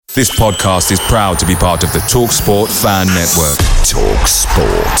This podcast is proud to be part of the TalkSport Fan Network.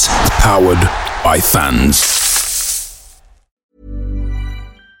 TalkSport. Powered by fans.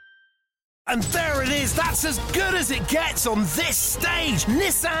 And there it is, that's as good as it gets on this stage.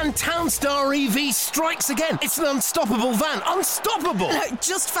 Nissan Townstar EV strikes again. It's an unstoppable van, unstoppable.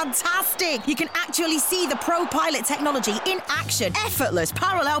 Just fantastic. You can actually see the ProPilot technology in action. Effortless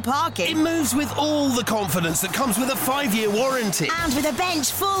parallel parking. It moves with all the confidence that comes with a 5-year warranty. And with a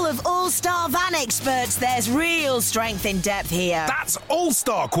bench full of all-star van experts, there's real strength in depth here. That's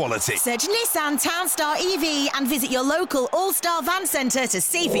all-star quality. Search Nissan Townstar EV and visit your local all-star van centre to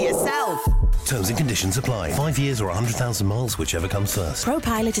see for yourself. Terms and conditions apply. 5 years or 100,000 miles, whichever comes first.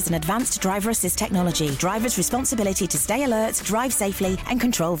 ProPilot is an advanced driver assist technology. Driver's responsibility to stay alert, drive safely and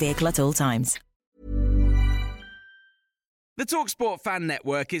control vehicle at all times. The TalkSport Fan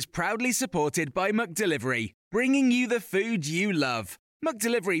Network is proudly supported by McDelivery, bringing you the food you love.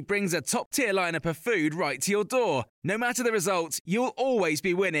 McDelivery brings a top-tier lineup of food right to your door. No matter the result, you'll always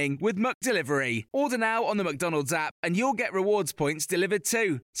be winning with McDelivery. Order now on the McDonald's app and you'll get rewards points delivered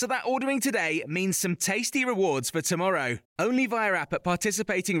too. So that ordering today means some tasty rewards for tomorrow. Only via app at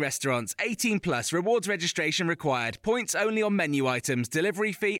participating restaurants. 18 plus. Rewards registration required. Points only on menu items.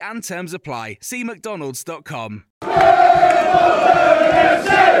 Delivery fee and terms apply. See mcdonalds.com.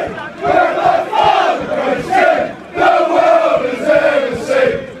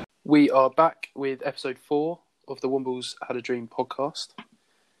 We are back with episode 4 of the Wombles Had a Dream podcast.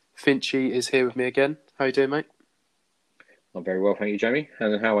 Finchy is here with me again. How are you doing, mate? I'm very well, thank you, Jamie.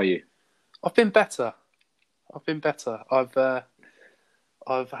 And how are you? I've been better. I've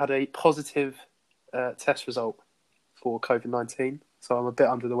had a positive test result for COVID-19, so I'm a bit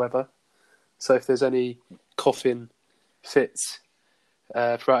under the weather. So if there's any coughing fits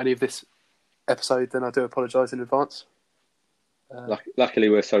throughout any of this episode, then I do apologise in advance. Luckily,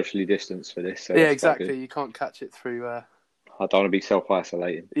 we're socially distanced for this. So yeah, exactly. You can't catch it through... I don't want to be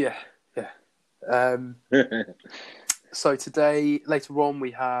self-isolating. Yeah. So today, later on,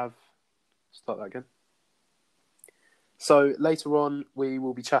 we have... Start that again. So later on, we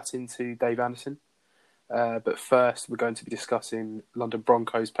will be chatting to Dave Anderson. But first, we're going to be discussing London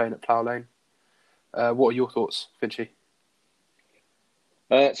Broncos playing at Plough Lane. What are your thoughts, Finchy?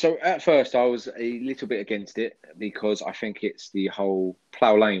 So at first I was a little bit against it because I think it's the whole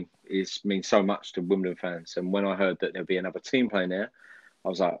Plough Lane means so much to Wimbledon fans. And when I heard that there'd be another team playing there, I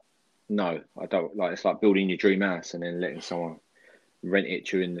was like, no, I don't like. It's like building your dream house and then letting someone rent it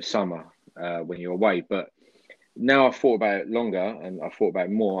during the summer when you're away. But now I've thought about it longer and I've thought about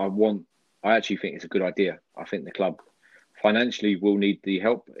it more. I actually think it's a good idea. I think the club financially will need the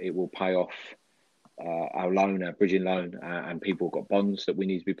help. It will pay off our loan, our bridging loan, and people have got bonds that we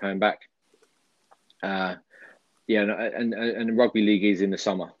need to be paying back. And the rugby league is in the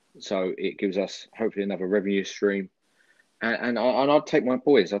summer, so it gives us hopefully another revenue stream. And I'd take my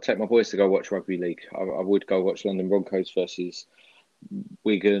boys. I'd take my boys to go watch rugby league. I would go watch London Broncos versus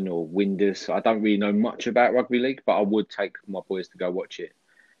Wigan or Windus. I don't really know much about rugby league, but I would take my boys to go watch it.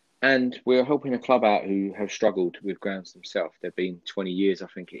 And we're helping a club out who have struggled with grounds themselves. They've been 20 years, I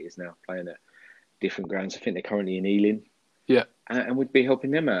think it is now, playing at different grounds. I think they're currently in Ealing. Yeah. And we'd be helping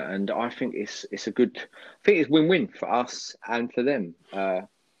them out. And I think it's a good... I think it's win-win for us and for them.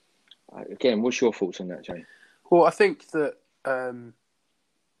 Again, what's your thoughts on that, Jay? Well, I think that the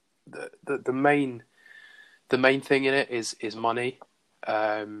main thing in it is money.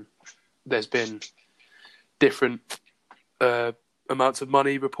 There's been different amounts of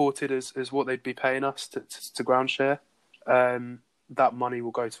money reported as what they'd be paying us to ground share. That money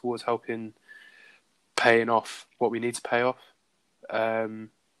will go towards helping paying off what we need to pay off,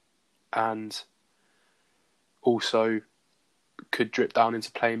 and also could drip down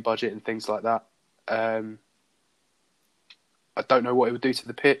into playing budget and things like that. I don't know what it would do to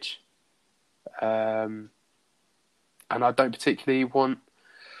the pitch, and I don't particularly want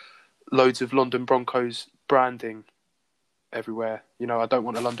loads of London Broncos branding everywhere. You know, I don't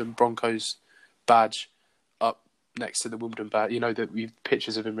want a London Broncos badge up next to the Wimbledon badge. You know, that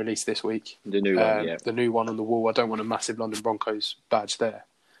pictures have been released this week. The new one, yeah. The new one on the wall. I don't want a massive London Broncos badge there.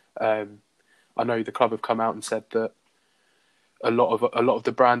 I know the club have come out and said that a lot of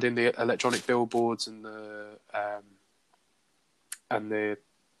the branding, the electronic billboards and the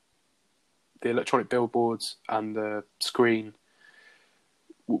electronic billboards and the screen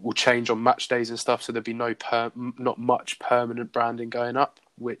will change on match days and stuff. So there'll be not much permanent branding going up,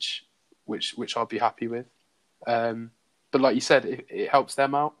 which I'll be happy with. But like you said, it helps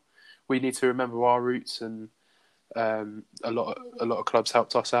them out. We need to remember our roots, and a lot of clubs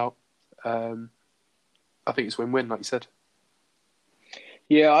helped us out. I think it's win-win, like you said.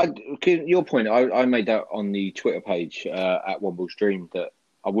 Yeah, your point, I made that on the Twitter page at Womble's Dream, that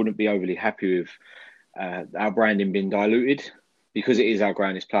I wouldn't be overly happy with our branding being diluted, because it is our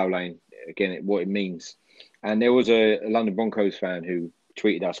ground, it's Plough Lane, again, what it means. And there was a London Broncos fan who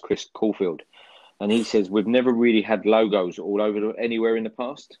tweeted us, Chris Caulfield, and he says, we've never really had logos all over anywhere in the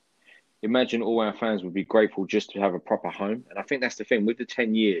past. Imagine all our fans would be grateful just to have a proper home. And I think that's the thing. With the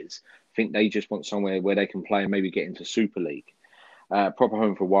 10 years, I think they just want somewhere where they can play and maybe get into Super League. Proper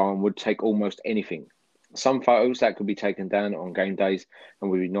home for a while, and would take almost anything. Some photos that could be taken down on game days,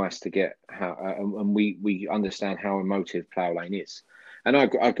 and would be nice to get how. And we understand how emotive Plough Lane is. And I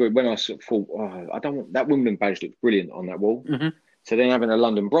agree. When I sort of thought, I don't want that Wimbledon badge, looks brilliant on that wall. Mm-hmm. So then having a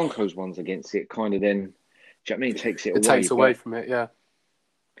London Broncos ones against it, kind of then, do you know what I mean? It takes it away. It takes away from it, yeah.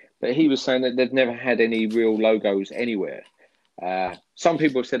 But he was saying that they've never had any real logos anywhere. Some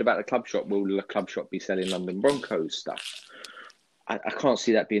people have said about the club shop, will the club shop be selling London Broncos stuff? I can't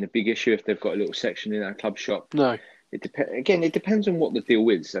see that being a big issue if they've got a little section in our club shop. No. It depends on what the deal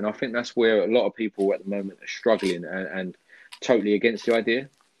is. And I think that's where a lot of people at the moment are struggling and totally against the idea,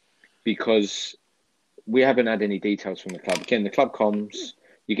 because we haven't had any details from the club. Again, the club comms,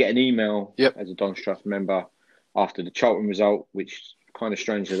 you get an email as a Don Struth member after the Charlton result, which kind of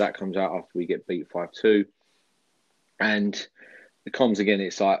strange that comes out after we get beat 5-2. And the comms, again,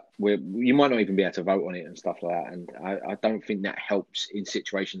 it's like you might not even be able to vote on it and stuff like that. And I don't think that helps in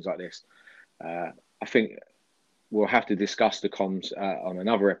situations like this. I think we'll have to discuss the comms on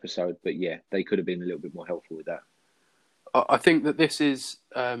another episode. But yeah, they could have been a little bit more helpful with that. I think that this is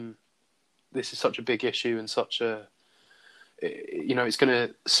such a big issue and such a, it's going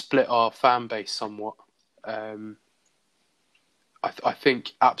to split our fan base somewhat. I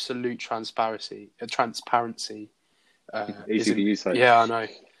think absolute transparency. Easy to use. Yeah, I know.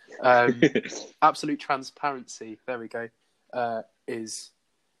 Absolute transparency. There we go. Is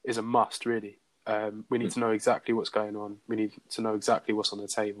a must, really. We need to know exactly what's going on. We need to know exactly what's on the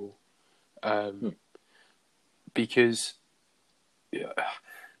table, because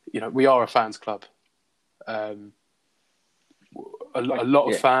we are a fans club. A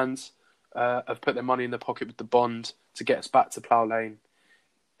lot of fans have put their money in their pocket with the bond to get us back to Plough Lane.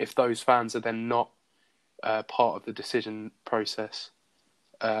 If those fans are then not part of the decision process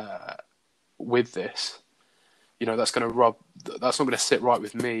with this, that's not going to sit right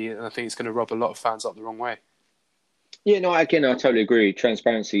with me, and I think it's going to rub a lot of fans up the wrong way. Yeah, no, again, I totally agree.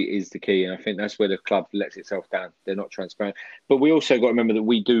 Transparency is the key, and I think that's where the club lets itself down. They're not transparent. But we also got to remember that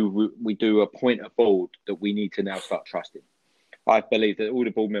we do appoint a board that we need to now start trusting. I believe that all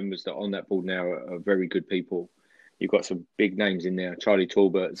the board members that are on that board now are very good people. You've got some big names in there: Charlie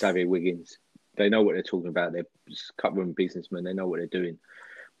Talbot, Xavier Wiggins. They know what they're talking about. They're cut-run businessmen. They know what they're doing.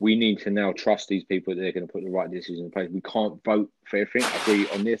 We need to now trust these people that they're going to put the right decisions in place. We can't vote for everything. I agree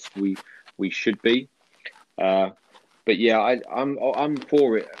on this. We should be. But yeah, I'm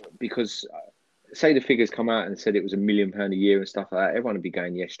for it, because say the figures come out and said it was £1 million a year and stuff like that, everyone would be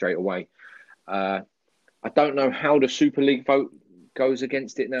going yes straight away. I don't know how the Super League vote goes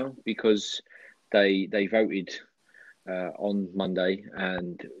against it now, because they voted on Monday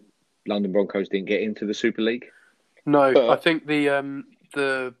and London Broncos didn't get into the Super League. No, but I think the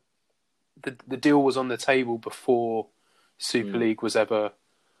deal was on the table before Super League was ever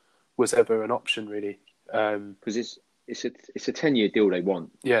an option, really. Because it's a 10-year deal they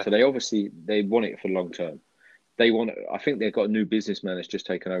want. Yeah. So they want it for long term. I think they've got a new businessman that's just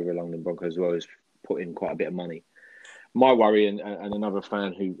taken over London Broncos as well, as put in quite a bit of money. My worry, and another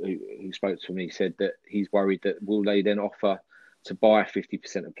fan who spoke to me said that he's worried that will they then offer to buy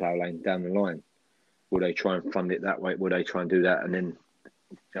 50% of Plough Lane down the line? Will they try and fund it that way? Will they try and do that? And then,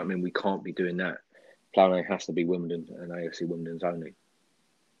 we can't be doing that. Plough Lane has to be Wimbledon and AFC Wimbledon's only.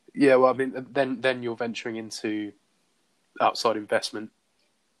 Yeah, well, then you're venturing into outside investment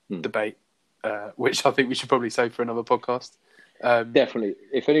debate, which I think we should probably save for another podcast. Definitely.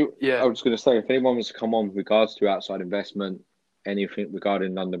 I was going to say, if anyone wants to come on with regards to outside investment, anything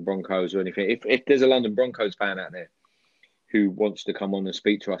regarding London Broncos or anything, if there's a London Broncos fan out there who wants to come on and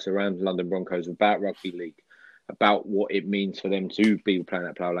speak to us around London Broncos, about rugby league, about what it means for them to be playing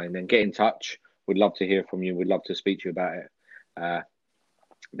at Plough Lane, then get in touch. We'd love to hear from you. We'd love to speak to you about it.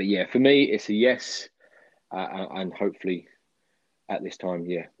 But yeah, for me, it's a yes. And hopefully at this time,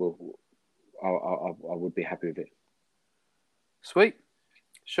 I would be happy with it. Sweet.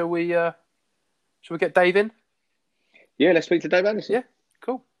 Shall we get Dave in? Yeah, let's speak to Dave Anderson. Yeah,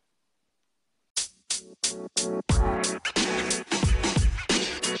 cool.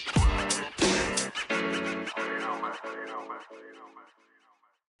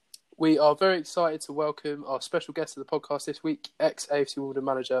 We are very excited to welcome our special guest of the podcast this week, ex-AFC Wimbledon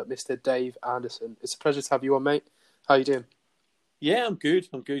manager, Mr. Dave Anderson. It's a pleasure to have you on, mate. How are you doing? Yeah, I'm good.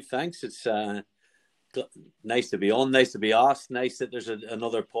 Thanks. It's nice to be on, nice to be asked, nice that there's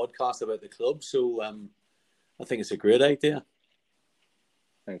another podcast about the club. So I think it's a great idea.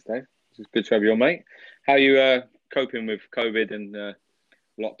 Thanks, Dave. It's good to have you on, mate. How are you coping with COVID and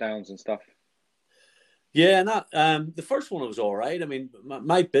lockdowns and stuff? Yeah, the first one was all right. I mean,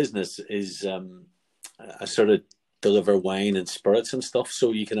 my business is I sort of deliver wine and spirits and stuff.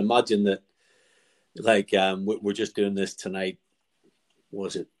 So you can imagine that, like, we're just doing this tonight. What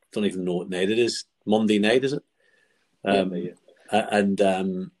is it? Don't even know what night it is. Monday night, is it? And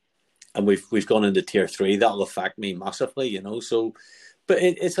we've gone into tier 3. That'll affect me massively, you know. So, but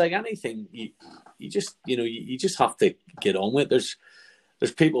it's like anything. You just have to get on with it.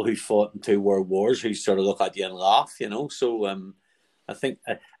 There's people who fought in 2 world wars who sort of look at you and laugh, you know. So I think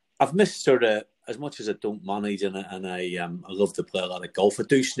I've missed sort of, as much as I don't manage and I love to play a lot of golf. I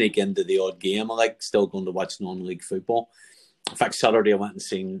do sneak into the odd game. I like still going to watch non-league football. In fact, Saturday I went and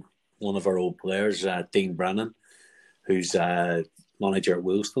seen one of our old players, Dean Brennan, who's manager at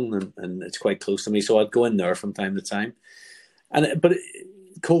Wilston, and it's quite close to me. So I'd go in there from time to time. But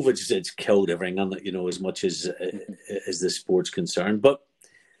COVID's it's killed everything, you know, as much as the sport's concerned. But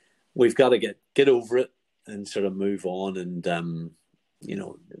we've got to get over it and sort of move on. And you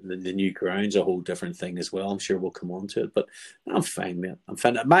know, the new ground's a whole different thing as well. I'm sure we'll come on to it. But I'm fine, man. I'm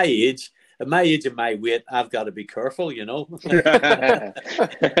fine. At my age and my weight, I've got to be careful, you know.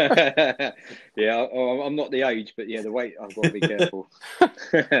 Yeah, I'm not the age, but yeah, the weight, I've got to be careful.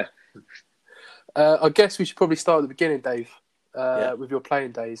 I guess we should probably start at the beginning, Dave, with your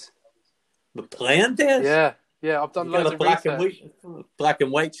playing days. The playing days? Yeah. I've done loads of black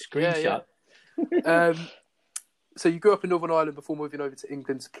and white screenshot. Yeah. So you grew up in Northern Ireland before moving over to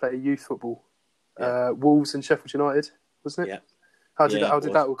England to play youth football. Yeah. Wolves and Sheffield United, wasn't it? Yeah. How did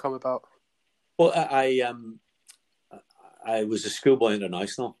that all come about? Well, I was a schoolboy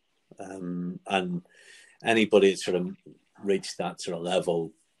international, and anybody that sort of reached that sort of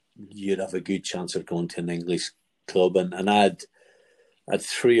level, you'd have a good chance of going to an English club. And I had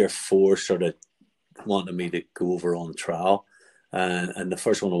 3 or 4 sort of wanted me to go over on trial, and the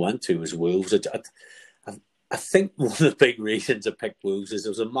first one I went to was Wolves. I think one of the big reasons I picked Wolves is I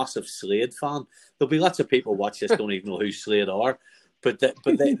was a massive Slade fan. There'll be lots of people watch this don't even know who Slade are, but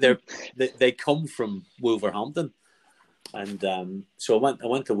they come from Wolverhampton, and so I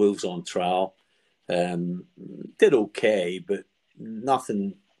went to Wolves on trial. Did okay, but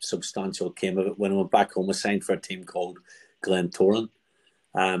nothing substantial came of it. When I went back home, I signed for a team called Glentoran,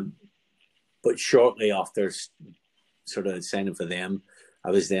 but shortly after sort of signing for them,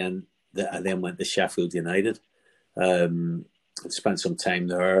 I then went to Sheffield United. Spent some time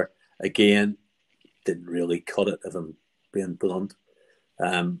there. Again, didn't really cut it, if I'm being blunt.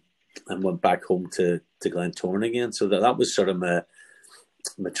 And went back home to Glentoran again. So that was sort of my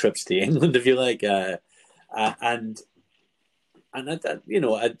trips to England, if you like. And I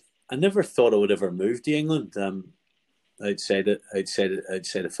never thought I would ever move to England. Outside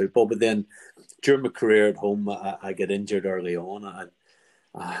of football, but then during my career at home, I got injured early on.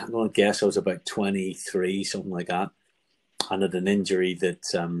 I'm going to guess I was about 23, something like that, and had an injury that,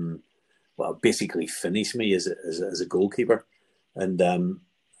 basically finished me as a goalkeeper. And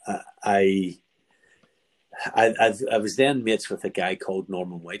I was then mates with a guy called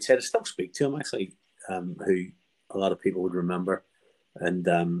Norman Whiteside. I still speak to him, actually, who a lot of people would remember.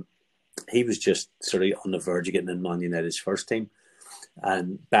 And he was just sort of on the verge of getting in Man United's first team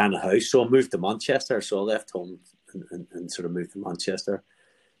and buying a house. So I moved to Manchester. So I left home and sort of moved to Manchester.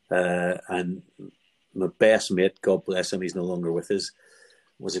 And my best mate, God bless him, he's no longer with us,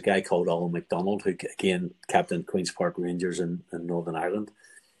 was a guy called Alan MacDonald, who, again, captained Queen's Park Rangers in Northern Ireland.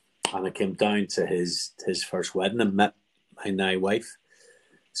 And I came down to his first wedding and met my now wife.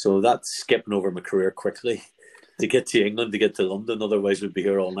 So that's skipping over my career quickly to get to England, to get to London. Otherwise, we'd be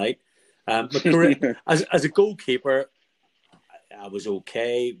here all night. My career as a goalkeeper, I was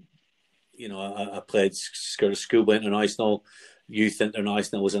okay. You know, I played schoolboy international, youth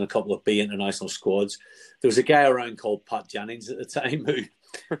international, was in a couple of B international squads. There was a guy around called Pat Jennings at the time who,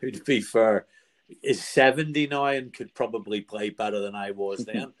 to be fair, is 70 now and could probably play better than I was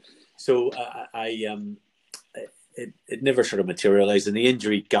then. So it never sort of materialised, and the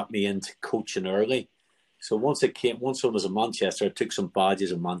injury got me into coaching early. So once I was in Manchester, I took some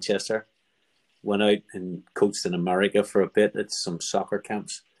badges in Manchester, went out and coached in America for a bit at some soccer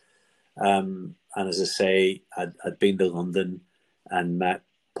camps. And as I say, I'd been to London and met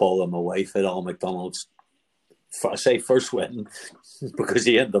Paul and my wife at Al McDonald's I say first win because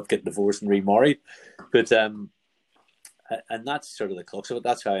he ended up getting divorced and remarried. But and that's sort of the crux of it.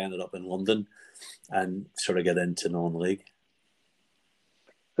 That's how I ended up in London and sort of get into non-league.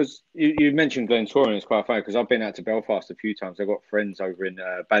 Because you mentioned Glentoran, it's quite funny because I've been out to Belfast a few times. I've got friends over in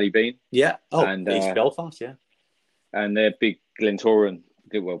Ballybean. Yeah, East Belfast, yeah. And they're big Glentoran,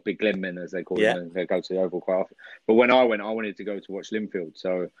 big Glenmen as they call them. And they go to the Oval quite often. But when I wanted to go to watch Linfield.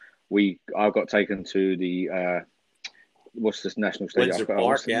 So I got taken to the, what's this national stadium? Windsor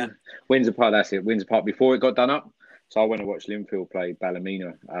Park, yeah. Windsor Park, that's it. Windsor Park before it got done up. So I went to watch Linfield play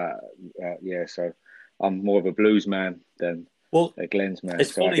Ballymena. So I'm more of a Blues man than a Glens man.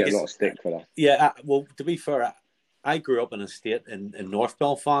 So I get a lot of stick for that. Yeah, well, to be fair, I grew up in a estate in North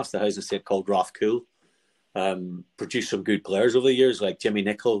Belfast, a housing estate called Rathcoole. Produced some good players over the years, like Jimmy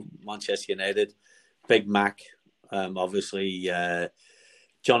Nicholl, Manchester United, Big Mac, obviously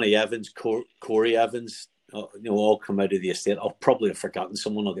Johnny Evans, Corey Evans, all come out of the estate. I'll probably have forgotten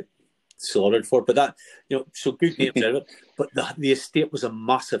someone. I'll get slaughtered for it. But that, so good names out of it. But the estate was a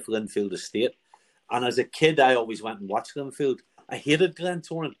massive Linfield estate. And as a kid, I always went and watched Linfield. I hated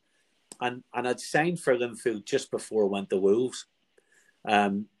Glentoran. And I'd signed for Linfield just before I went to Wolves.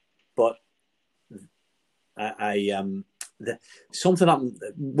 But something happened.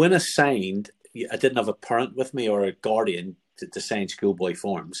 When I signed, I didn't have a parent with me or a guardian to sign schoolboy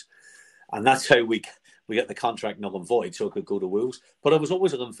forms. And that's how we got the contract null and void so I could go to Wolves. But I was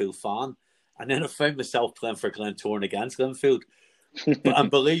always a Linfield fan. And then I found myself playing for Glentoran against Linfield. And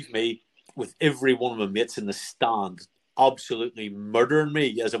believe me, with every one of my mates in the stand absolutely murdering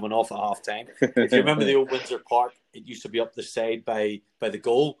me as I went off at half time. If you remember the old Windsor Park, it used to be up the side by the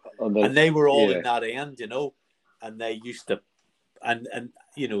goal. And they were all in that end, and they used to, and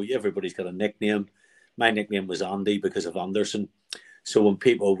everybody's got a nickname. My nickname was Andy because of Anderson. So when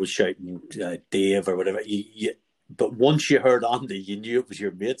people were shouting Dave or whatever, but once you heard Andy, you knew it was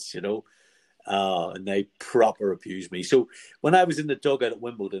your mates, and they proper abused me. So when I was in the dugout at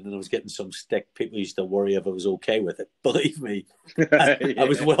Wimbledon and I was getting some stick, people used to worry if I was okay with it. Believe me, I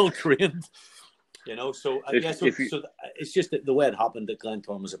was well trained. So it's just that the way it happened that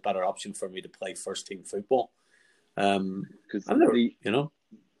Glentoran was a better option for me to play first team football. Because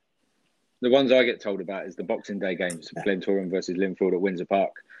the ones I get told about is the Boxing Day games, Glentoran versus Linfield at Windsor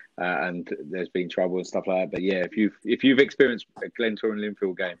Park, and there's been trouble and stuff like that. But yeah, if you've experienced a Glentoran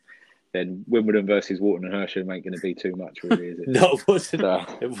Linfield game, then Wimbledon versus Wharton and Hersham ain't going to be too much, really, is it? No, it wasn't.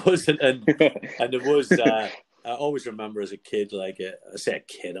 It wasn't, and it was. I always remember as a kid, I say a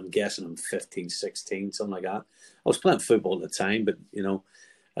kid, I'm guessing I'm 15, 16, something like that. I was playing football at the time, but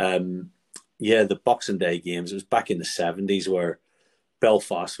the Boxing Day games. It was back in the 70s where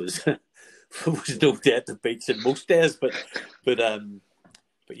Belfast was no dead to beats in most days, but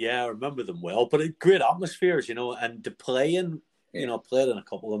yeah, I remember them well. But great atmospheres, and to play in. Played in a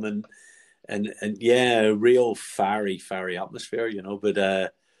couple of them and yeah, real fiery atmosphere,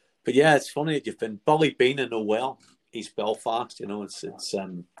 But yeah, it's funny that you've been Ballybean and well, East Belfast,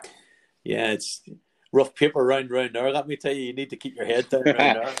 it's rough paper round there. Let me tell you, you need to keep your head down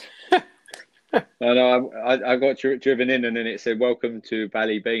around there. I got driven in and then it said, "Welcome to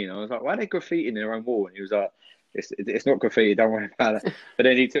Ballybean." I was like, "Why are they graffitiing their own wall?" And he was like, "It's not graffiti, don't worry about it." But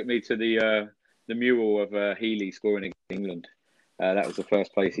then he took me to the mural of Healy scoring against England. That was the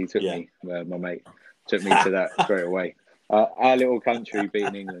first place he took me. My mate took me to that straight away. Our little country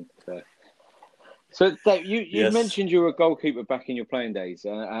beating England. So Dave, you mentioned you were a goalkeeper back in your playing days,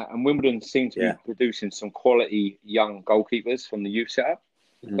 and Wimbledon seemed to be producing some quality young goalkeepers from the youth setup,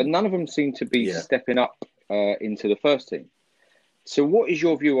 but none of them seem to be stepping up into the first team. So what is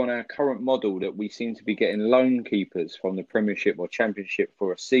your view on our current model that we seem to be getting loan keepers from the Premiership or Championship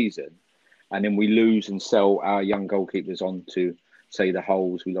for a season, and then we lose and sell our young goalkeepers on to, say, the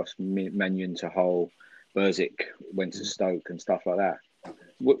Hulls? We lost Mannion to Hull, Burzik went to Stoke and stuff like that.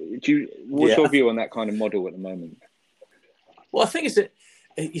 What's your view on that kind of model at the moment? Well, I think it's that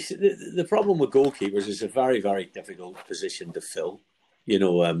the problem with goalkeepers is a very, very difficult position to fill,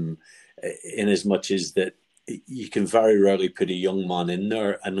 in as much as that you can very rarely put a young man in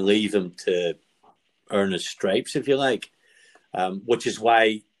there and leave him to earn his stripes, if you like, which is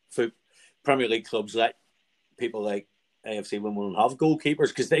why for Premier League clubs let people like AFC Wimbledon have goalkeepers,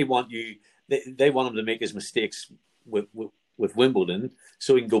 because they want they want him to make his mistakes with Wimbledon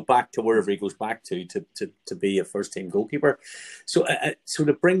so he can go back to wherever he goes back to be a first team goalkeeper. So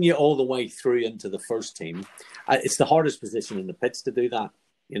to bring you all the way through into the first team, it's the hardest position in the pitch to do that.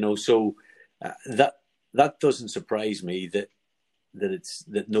 So that doesn't surprise me that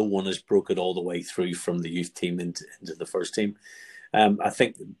no one has broke it all the way through from the youth team into the first team. I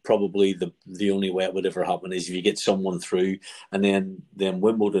think probably the only way it would ever happen is if you get someone through and then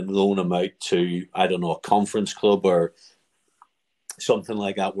Wimbledon loan him out to, I don't know, a conference club or something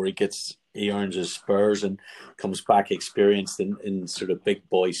like that where he earns his spurs and comes back experienced in sort of big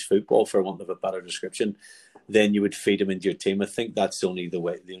boys football, for want of a better description. Then you would feed him into your team. I think that's the only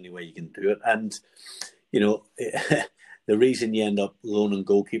way you can do it. And, you know, the reason you end up loaning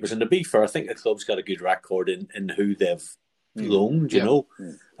goalkeepers, and to be fair, I think the club's got a good record in who they've loaned, you know.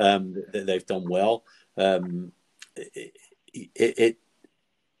 They've done well.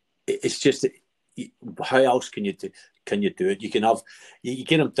 It's just, how else can you do it? You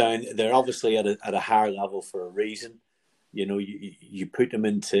get them down. They're obviously at a higher level for a reason. You know, you put them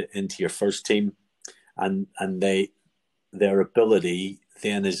into your first team, and their ability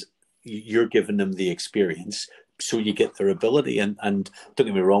then is, you're giving them the experience, so you get their ability. And don't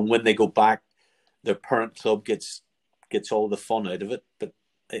get me wrong, when they go back, their parent club gets all the fun out of it. But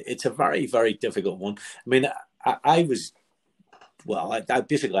it's a very, very difficult one. I mean, I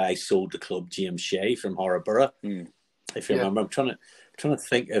sold the club James Shea from Horraborough. If you remember, I'm trying to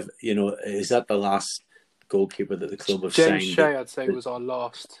think of, you know, is that the last goalkeeper that the club have signed? James Shea, I'd say, was our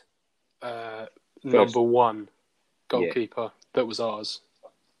last number one goalkeeper that was ours.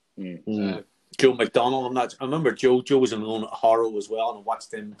 Joe McDonald. I remember Joe was on loan at Harrow as well, and I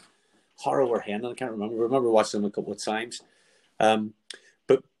watched him. Harrow or Hen, I can't remember. I remember watching him a couple of times. But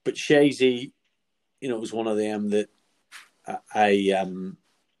Shazy, you know, was one of them that I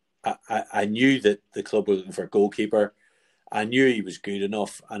knew that the club were looking for a goalkeeper. I knew he was good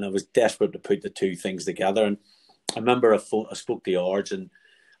enough, and I was desperate to put the two things together. And I remember I spoke to Arge, and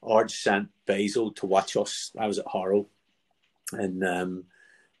Arge sent Basil to watch us. I was at Harrow, and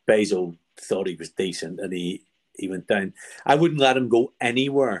Basil thought he was decent, and he went down. I wouldn't let him go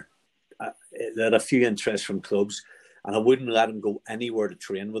anywhere. There had a few interests from clubs, and I wouldn't let him go anywhere to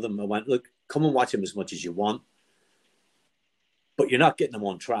train with him. I went, look, come and watch him as much as you want, but you're not getting him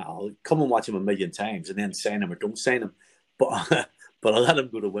on trial. Come and watch him a million times, and then sign him or don't sign him. But I let him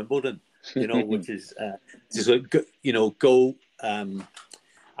go to Wimbledon, you know, which is just like, you know, go. And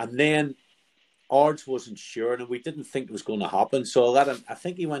then Ards wasn't sure, and we didn't think it was going to happen. So I let him. I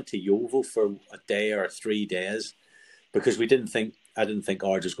think he went to Yeovil for a day or 3 days because I didn't think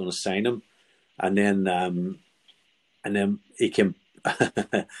Ards was going to sign him. And then he came.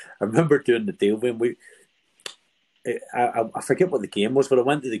 I remember doing the deal with him. I forget what the game was, but I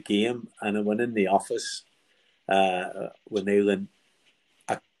went to the game and I went in the office with Neil.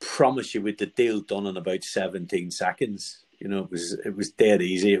 I promise you, with the deal done in about 17 seconds. You know, it was dead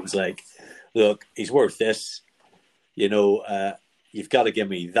easy. It was like, look, he's worth this. You know, you've got to give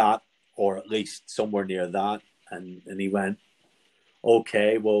me that, or at least somewhere near that. And he went,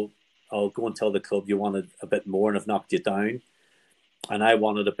 okay, well, I'll go and tell the club you wanted a bit more, and I've knocked you down. And I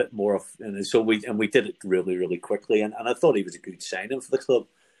wanted a bit more of, and so we did it really, really quickly. And I thought he was a good signing for the club.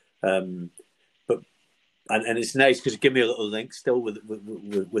 But it's nice because it gave me a little link still with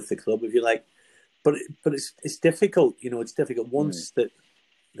the club, if you like. But it's difficult, you know. It's difficult once that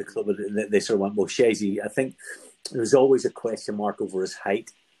the club they sort of went, well, Shazy. I think there was always a question mark over his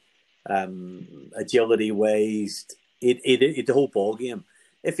height, agility, waist, the whole ball game.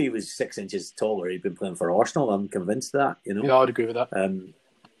 If he was 6 inches taller, he'd been playing for Arsenal. I'm convinced of that, you know. Yeah, I'd agree with that.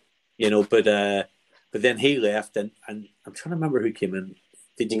 You know, but then he left, and I'm trying to remember who came in.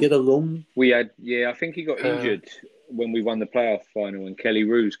 Did you get a loan? We had, I think he got injured when we won the playoff final, and Kelly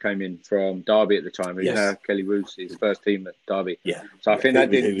Roos came in from Derby at the time. Yes. Kelly Roos, his first team at Derby. Yeah. So I think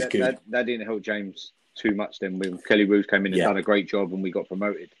that didn't help James too much then when Kelly Roos came in and done a great job and we got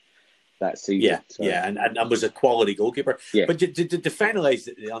promoted that season. And was a quality goalkeeper. Yeah. But to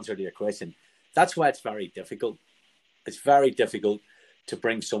finalise the answer to your question, that's why it's very difficult. It's very difficult to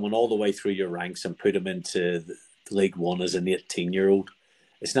bring someone all the way through your ranks and put them into the League One as an 18-year-old.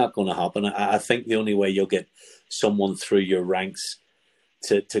 It's not going to happen. I think the only way you'll get someone through your ranks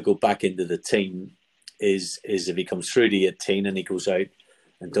to go back into the team is if he comes through the 18 and he goes out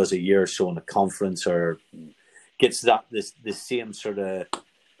and does a year or so in a conference or gets the same sort of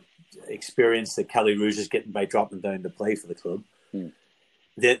experience that Kelly Roos is getting by dropping down to play for the club.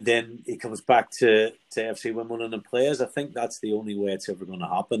 Then he comes back to FC Wimbledon and plays. I think that's the only way it's ever going to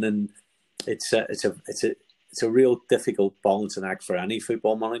happen, and it's a real difficult balancing act for any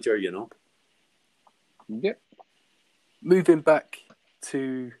football manager, you know. Yep. Moving back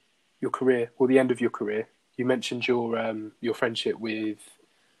to your career, or the end of your career, you mentioned your friendship with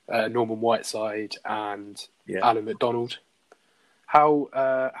Norman Whiteside and Alan McDonald. How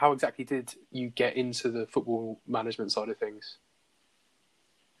exactly did you get into the football management side of things?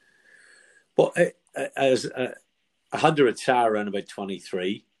 Well, I had to retire around about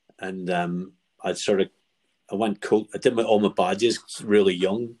 23, and I went coach. I did all my badges really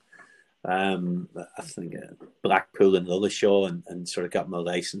young. I think Blackpool and Lilleshall, and sort of got my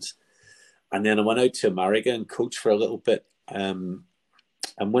license. And then I went out to America and coached for a little bit. And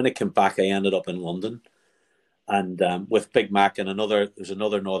when I came back, I ended up in London. And with Big Mac and there's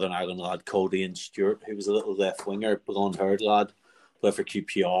another Northern Ireland lad called Ian Stewart, who was a little left winger, blonde-haired lad, played for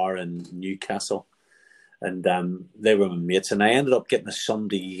QPR and Newcastle. And they were my mates. And I ended up getting a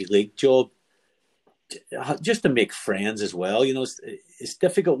Sunday league job just to make friends as well. You know, it's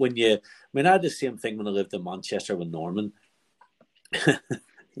difficult when I had the same thing when I lived in Manchester with Norman.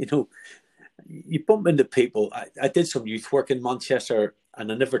 You know, you bump into people. I did some youth work in Manchester,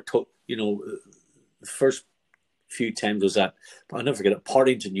 and I never took, the first few times was that, but I'll never forget it,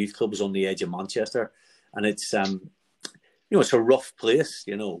 Partington Youth Club was on the edge of Manchester, and it's, it's a rough place,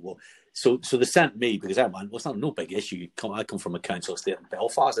 Well, so they sent me because I went, well, it's not no big issue. I come from a council estate in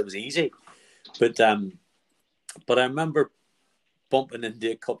Belfast. It was easy. But I remember bumping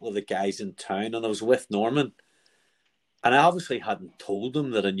into a couple of the guys in town, and I was with Norman. And I obviously hadn't told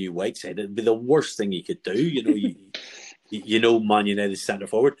them that I knew Whiteside. It'd be the worst thing you could do, Man United centre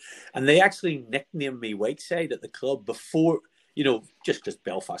forward. And they actually nicknamed me Whiteside at the club before, just because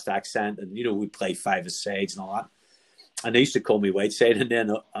Belfast accent, and, we play five-a-sides and all that. And they used to call me Whiteside. And then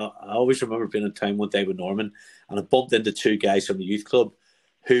I always remember being in town one day with Norman, and I bumped into two guys from the youth club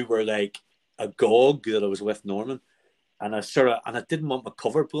who were like agog that I was with Norman. And I didn't want my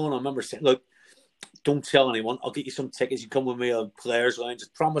cover blown. I remember saying, look, don't tell anyone. I'll get you some tickets. You come with me on Players Lounge.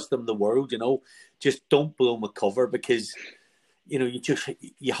 Just promise them the world, Just don't blow my cover because, you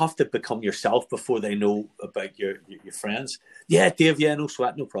have to become yourself before they know about your friends. Yeah, Dave, no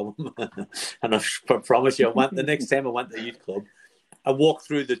sweat, no problem. And I promise you, the next time I went to the youth club, I walked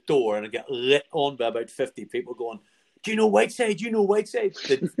through the door and I got lit on by about 50 people going, do you know Whiteside? Do you know Whiteside?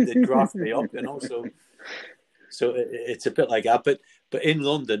 They draft me up, So it's a bit like that. But in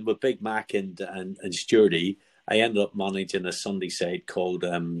London with Big Mac and Stewardy, I ended up managing a Sunday side called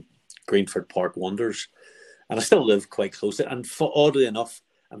Greenford Park Wonders. And I still live quite close to it. And oddly enough,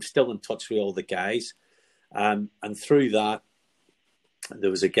 I'm still in touch with all the guys. And through that, there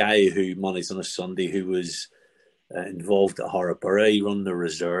was a guy who managed on a Sunday who was involved at Harrogate. He run the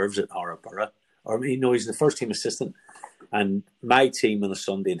reserves at Harrogate. He's the first team assistant. And my team on a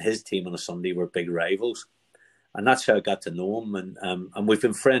Sunday and his team on a Sunday were big rivals. And that's how I got to know him. And we've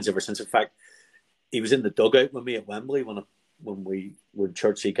been friends ever since. In fact, he was in the dugout with me at Wembley when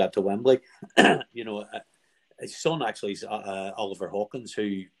Churchy got to Wembley. His son actually is Oliver Hawkins,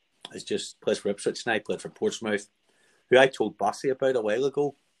 who has just plays for Ipswich now, played for Portsmouth, who I told Bossy about a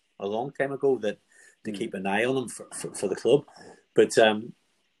long time ago, that to keep an eye on him for the club. But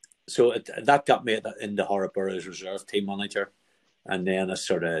so that got me in the Harrogate as reserve team manager. And then I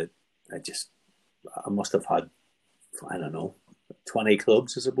must have had, 20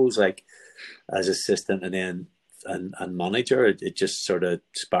 clubs, I suppose, like as assistant and then and manager. It just sort of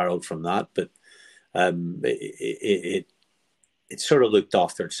spiraled from that. But it sort of looked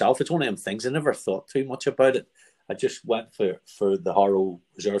after itself. It's one of them things. I never thought too much about it. I just went for the Harrow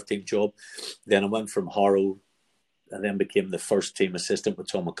reserve team job. Then I went from Harrow and then became the first team assistant with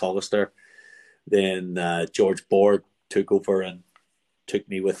Tom McAllister. Then George Borg took over and took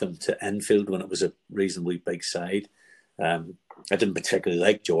me with him to Enfield when it was a reasonably big side. I didn't particularly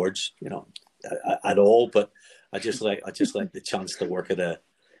like George, at all, but I just like the chance to work at a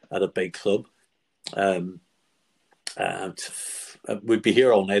big club. We'd be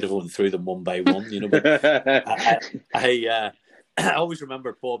here all night if we went through them one by one, But I always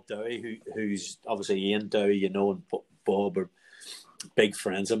remember Bob Dowie, who's obviously Ian Dowie, and Bob are big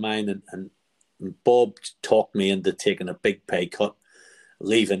friends of mine, and Bob talked me into taking a big pay cut,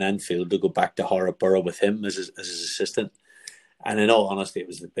 leaving Enfield to go back to Harrogate with him as his assistant. And in all honesty, it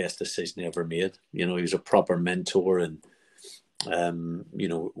was the best decision he ever made. He was a proper mentor, and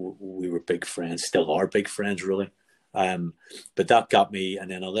we were big friends, still are big friends, really. But that got me,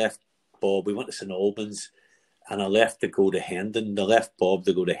 and then I left Bob. We went to St Albans, and I left to go to Hendon. I left Bob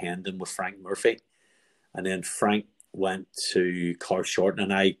to go to Hendon with Frank Murphy, and then Frank went to Carshalton,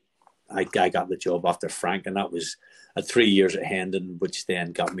 and I got the job after Frank, and that was at 3 years at Hendon, which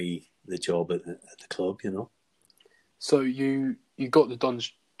then got me the job at the club, So you got the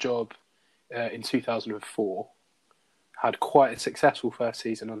Dons job in 2004, had quite a successful first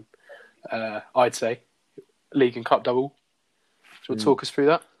season on, I'd say, League and Cup double. Do you want to talk us through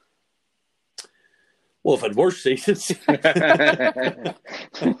that? Well, I've had worse seasons. I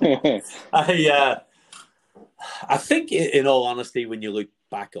think, in all honesty, when you look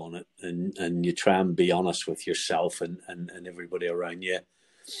back on it and you try and be honest with yourself and everybody around you,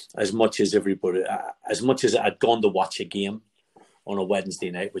 as much as I'd gone to watch a game on a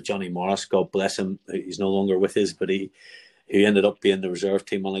Wednesday night with Johnny Morris, God bless him, he's no longer with us, but he ended up being the reserve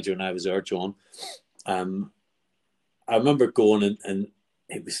team manager and I was there, John. I remember going and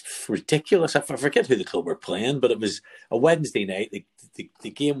it was ridiculous. I forget who the club were playing, but it was a Wednesday night. The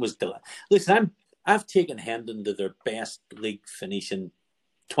game was... Listen, I've taken Hendon to their best league finish in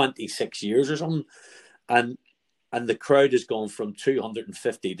 26 years or something, and the crowd has gone from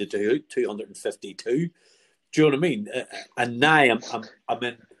 250 to 252. Do you know what I mean? And now I'm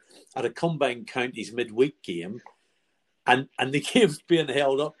in at a combined counties midweek game, and the game's being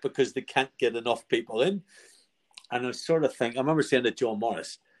held up because they can't get enough people in. And I sort of think, I remember saying to John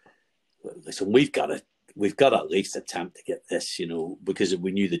Morris, listen, we've got to at least attempt to get this, because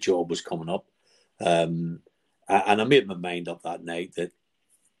we knew the job was coming up. And I made my mind up that night that,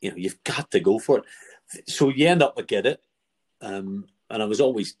 you've got to go for it. So you end up with get it. And I was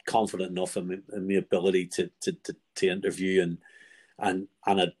always confident enough in my ability to interview and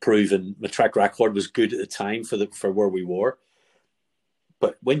I'd proven my track record was good at the time for where we were.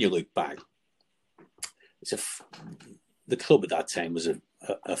 But when you look back, the club at that time was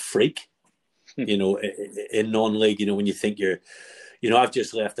a freak, in non-league. When you think I've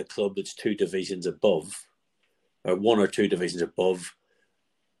just left a club that's 2 divisions above, or 1 or 2 divisions above,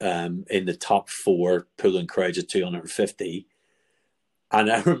 in the top 4, pulling crowds of 250.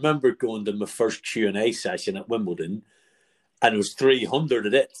 And I remember going to my first Q&A session at Wimbledon, and it was 300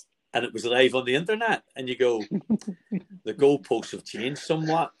 at it, and it was live on the internet. And you go, the goalposts have changed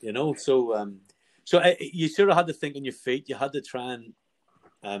somewhat, So you sort of had to think on your feet. You had to try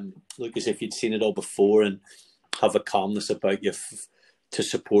and look as if you'd seen it all before and have a calmness about you to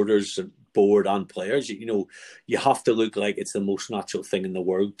supporters and board and players. You have to look like it's the most natural thing in the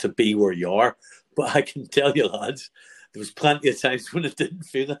world to be where you are. But I can tell you, lads, there was plenty of times when it didn't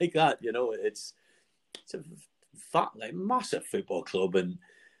feel like that. It's a massive football club, and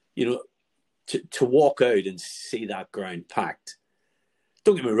to walk out and see that ground packed.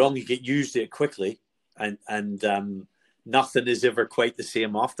 Don't get me wrong, you get used to it quickly, and nothing is ever quite the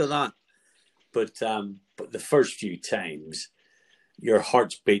same after that. But the first few times, your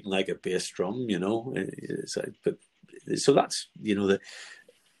heart's beating like a bass drum, so that's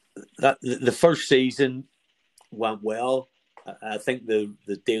the first season went well. I think the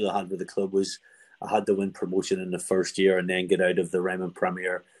deal I had with the club was I had to win promotion in the first year and then get out of the Ryman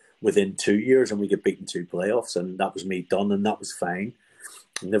Premier within 2 years, and we get beaten 2 playoffs, and that was me done, and that was fine.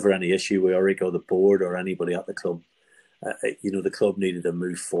 Never any issue with Eric or the board or anybody at the club. The club needed to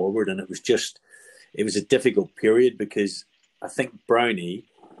move forward, and it was a difficult period because I think Brownie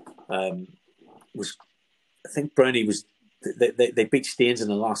was. They beat Staines in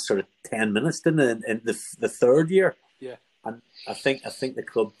the last sort of 10 minutes, didn't they? In the third year, yeah. And I think the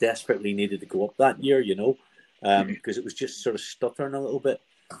club desperately needed to go up that year, because it was just sort of stuttering a little bit.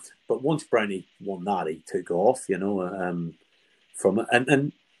 But once Brownie won that, he took off, from it.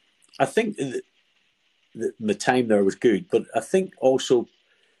 And I think the time there was good, but I think also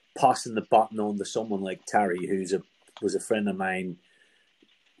passing the baton on to someone like Terry, was a friend of mine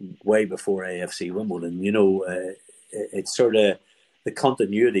way before AFC Wimbledon. It's sort of the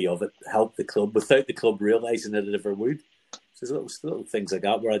continuity of it helped the club without the club realising that it ever would. So there's little things like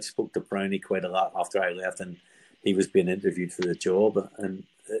that where I'd spoke to Brownie quite a lot after I left, and he was being interviewed for the job, and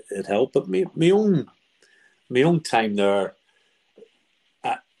it helped. But my own time there,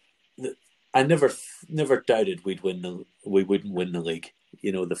 I never doubted we wouldn't win the league.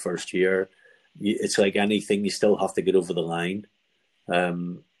 The first year, it's like anything; you still have to get over the line. I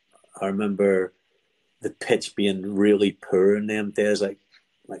remember the pitch being really poor in them days,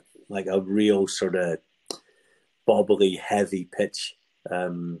 like a real sort of bobbly, heavy pitch.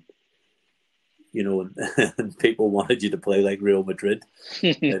 And people wanted you to play like Real Madrid,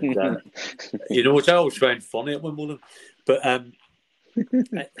 and, which I always found funny at Wimbledon. But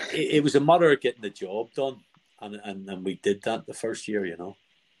it was a matter of getting the job done, and we did that the first year,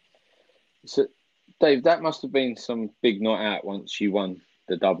 So, Dave, that must have been some big night out once you won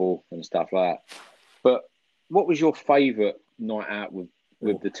the double and stuff like that. But what was your favourite night out with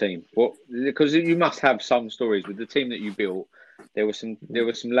the team? Because you must have some stories with the team that you built. There were some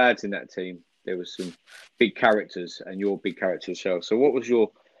lads in that team. There were some big characters, and you're a big character yourself. So, what was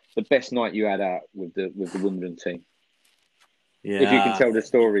the best night you had out with the Wimbledon team? Yeah. If you can tell the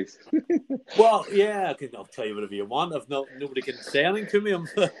stories. Well, yeah, I'll tell you whatever you want. Nobody can say anything to me.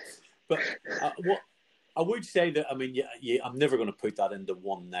 But what I would say that, I'm never going to put that into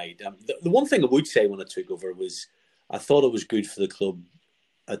one night. The one thing I would say when I took over was I thought it was good for the club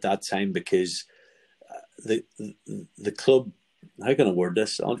at that time because the club. How can I word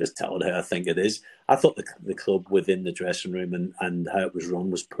this? I'll just tell it how I think it is. I thought the club within the dressing room and how it was run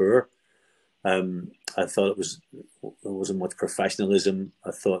was poor. I thought there wasn't much professionalism.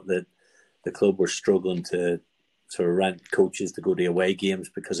 I thought that the club were struggling to sort of rent coaches to go to away games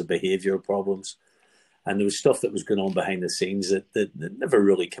because of behavioural problems. And there was stuff that was going on behind the scenes that never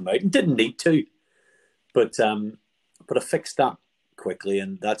really came out and didn't need to. But I fixed that quickly,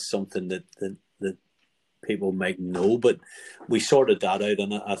 and that's something that people might know. But we sorted that out,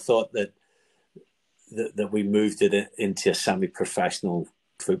 and I thought that we moved it into a semi-professional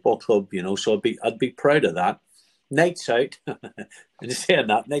football club, you know. So I'd be proud of that. Nights out, I'm just saying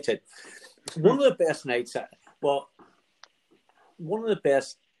that, nights out. One of the best nights out, one of the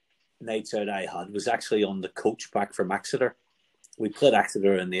best nights out I had was actually on the coach back from Exeter. We played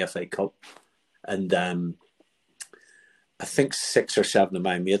Exeter in the FA Cup, and I think 6 or 7 of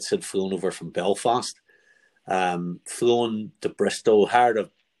my mates had flown over from Belfast, flown to Bristol, hired a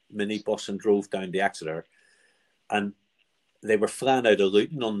minibus and drove down to Exeter, and they were flying out of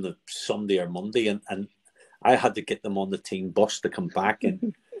Luton on the Sunday or Monday, and I had to get them on the team bus to come back.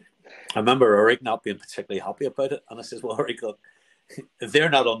 And I remember Eric not being particularly happy about it, and I says, well, Eric, look, if they're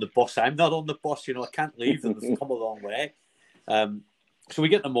not on the bus, I'm not on the bus, you know, I can't leave them, they've come a long way. So we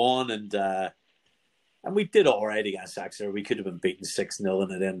get them on, and we did all right against Exeter. We could have been beaten 6-0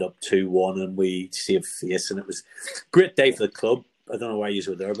 and it ended up 2-1, and we saved face, and it was a great day for the club. I don't know why you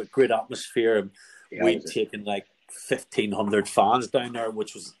were there, but great atmosphere. And we'd taken like 1,500 fans down there,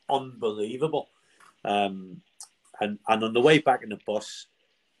 which was unbelievable. And on the way back in the bus,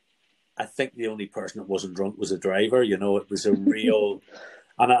 I think the only person that wasn't drunk was the driver. You know, it was a real...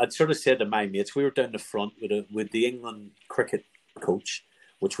 And I'd sort of said to my mates, we were down the front with the England cricket coach,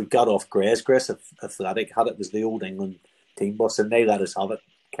 which we got off Grays Athletic, had it was the old England team bus, and they let us have it,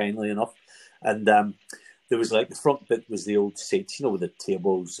 kindly enough. And there was like the front bit was the old seats, you know, with the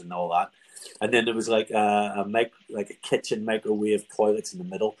tables and all that. And then there was like a kitchen microwave toilets in the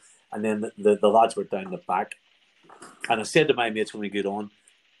middle. And then the lads were down the back. And I said to my mates when we get on,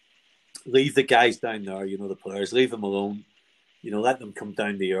 leave the guys down there, you know, the players, leave them alone. You know, let them come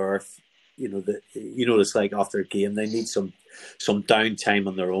down to earth. You know, it's like after a game, they need some downtime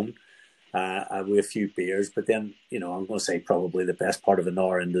on their own with a few beers. But then, you know, I'm going to say probably the best part of an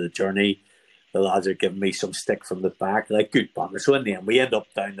hour into the journey, the lads are giving me some stick from the back, like good banter. So in the end, we end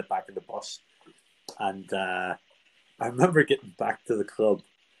up down the back of the bus. And I remember getting back to the club.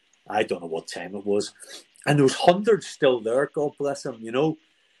 I don't know what time it was. And there was hundreds still there, God bless them, you know.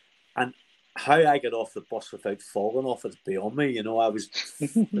 And how I got off the bus without falling off, it's beyond me. You know, I was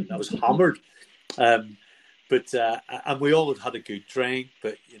hammered. And we all had a good drink,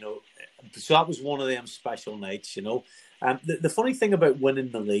 but, you know, so that was one of them special nights, you know. The funny thing about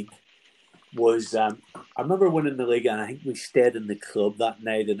winning the league was I remember winning the league, and I think we stayed in the club that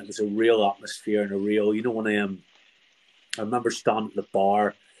night, and it was a real atmosphere and a real, you know, when I remember standing at the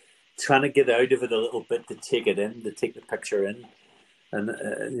bar trying to get out of it a little bit to take it in, to take the picture in. And,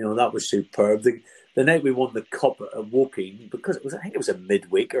 you know, that was superb. The night we won the cup at Woking, because I think it was a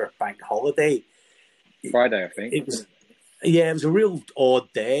midweek or a bank holiday. Friday, I think. It was a real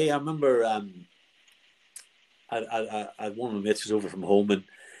odd day. I remember I one of my mates was over from home, and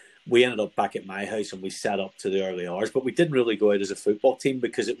we ended up back at my house, and we sat up to the early hours. But we didn't really go out as a football team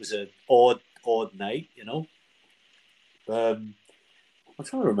because it was an odd night, you know. I'm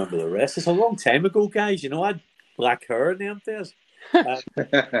trying to remember the rest. It's a long time ago, guys. You know, I had black hair in them days. But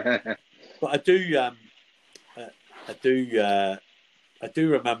I do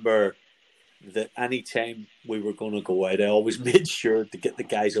remember that any time we were going to go out, I always made sure to get the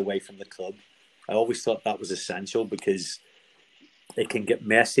guys away from the club. I always thought that was essential because it can get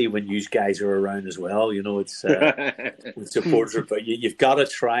messy when you guys are around as well. You know, it's with supporters, but you've got to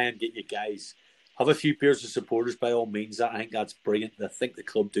try and get your guys. Have a few beers with supporters by all means. I think that's brilliant. I think the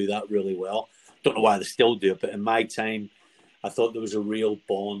club do that really well. Don't know why they still do it, but in my time, I thought there was a real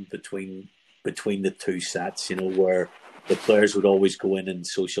bond between the two sets, you know, where the players would always go in and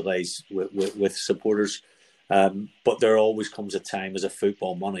socialise with supporters. But there always comes a time as a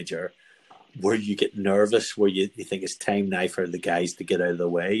football manager where you get nervous, where you think it's time now for the guys to get out of the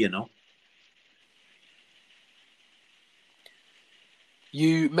way, you know.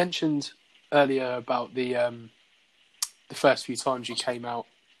 You mentioned earlier about the first few times you came out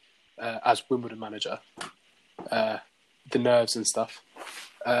as Wimbledon manager. The nerves and stuff.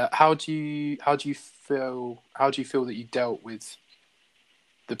 How do you feel that you dealt with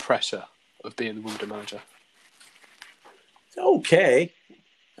the pressure of being the Wimbledon manager? Okay.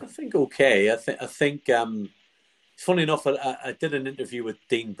 I think okay. I think funny enough, I did an interview with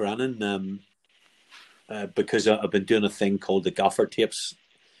Dean Brennan because I've been doing a thing called the Gaffer Tapes,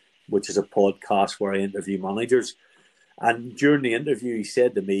 which is a podcast where I interview managers. And during the interview, he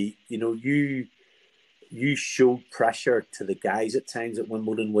said to me, you showed pressure to the guys at times at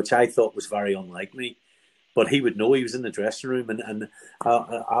Wimbledon, which I thought was very unlike me. But he would know. He was in the dressing room. And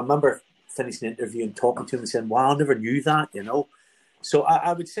I remember finishing the interview and talking to him and saying, wow, I never knew that, So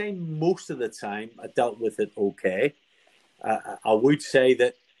I would say most of the time I dealt with it okay. I would say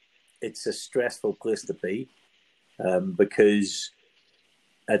that it's a stressful place to be because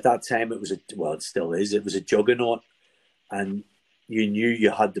at that time it still is. It was a juggernaut, and you knew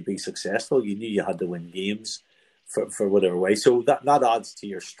you had to be successful. You knew you had to win games for whatever way. So that adds to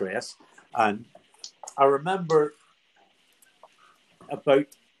your stress. And I remember about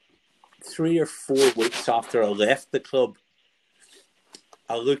 3 or 4 weeks after I left the club,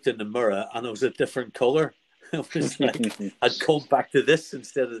 I looked in the mirror and it was a different colour. It was like I'd come back to this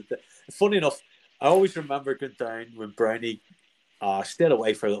instead of Funny enough, I always remember going down when Brownie stayed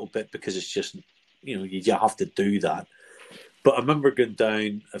away for a little bit because it's just, you have to do that. But I remember going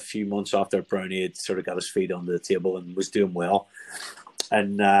down a few months after Brownie had sort of got his feet under the table and was doing well.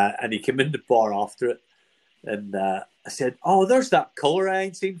 And he came in the bar after it. And I said, oh, there's that colour I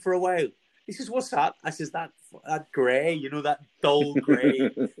ain't seen for a while. He says, what's that? I says, that grey, that dull grey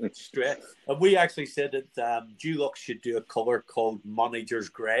straight. And we actually said that Dulux should do a colour called Manager's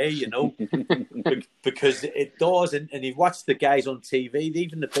Grey, because it does. And you watch the guys on TV,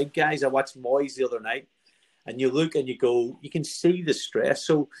 even the big guys. I watched Moyes the other night, and you look and you go, you can see the stress.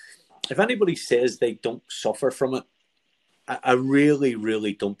 So if anybody says they don't suffer from it, I really,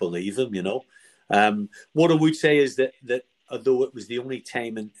 really don't believe them, What I would say is that although it was the only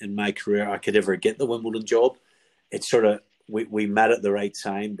time in my career I could ever get the Wimbledon job, it's sort of, we met at the right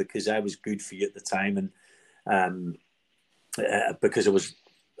time because I was good for you at the time, and because I was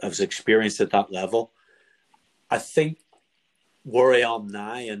experienced at that level. I think where I am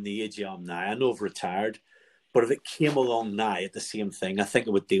now and the age I am now, I know I've retired, but if it came along now at the same thing, I think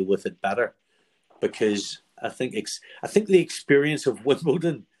I would deal with it better, because I think the experience of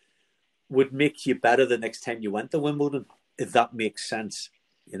Wimbledon would make you better the next time you went to Wimbledon, if that makes sense,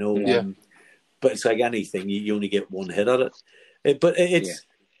 Yeah. But it's like anything; you only get one hit at it.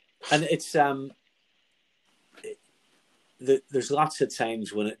 There's lots of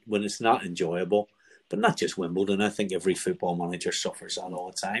times when it's not enjoyable, but not just Wimbledon. I think every football manager suffers that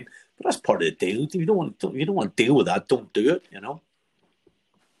all the time. But that's part of the deal. You don't want to deal with that. Don't do it.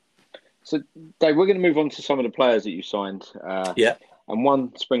 So, Dave, we're going to move on to some of the players that you signed. Yeah. And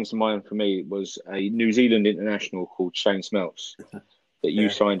one springs to mind for me was a New Zealand international called Shane Smeltz that you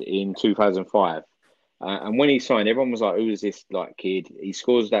signed in 2005. And when he signed, everyone was like, who is this kid? He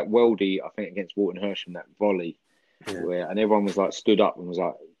scores that worldie, I think, against Wharton Hersham, that volley. Yeah. And everyone was like, stood up and was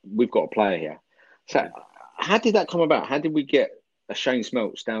like, we've got a player here. So how did that come about? How did we get a Shane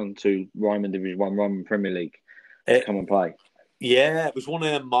Smeltz down to Ryman Division 1, Ryman Premier League to come and play? Yeah, it was one of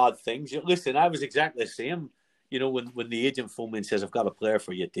them mad things. Listen, I was exactly the same. When the agent phoned me and says, I've got a player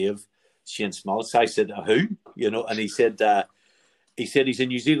for you, Dave, Shane Smeltz, I said, who? And he said he's a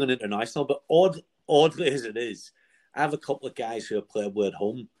New Zealand international, but oddly as it is, I have a couple of guys who I played with at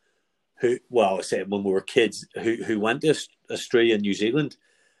home who, I said when we were kids, who went to Australia and New Zealand,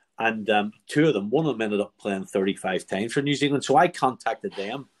 and two of them, one of them ended up playing 35 times for New Zealand. So I contacted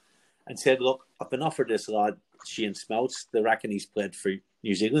them and said, look, I've been offered this lad, Shane Smeltz. They reckon he's played for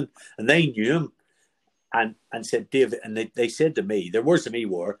New Zealand. And they knew him. And said, David, and they said to me, their words to me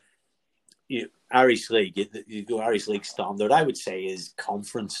were, Irish League, you go Irish League standard, I would say is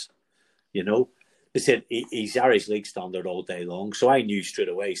conference, They said, he's Irish League standard all day long. So I knew straight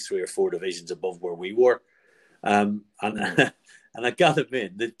away he's 3 or 4 divisions above where we were. And I got him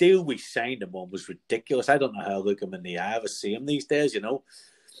in. The deal we signed him on was ridiculous. I don't know how I look him in the eye. I see him these days,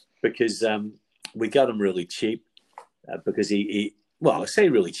 because we got him really cheap. Because I say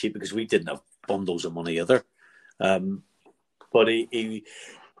really cheap because we didn't have bundles of money either. But he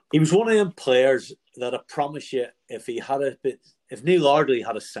was one of them players that I promise you, if Neil Ardley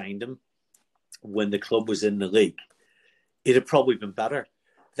had signed him when the club was in the league, it'd have probably been better.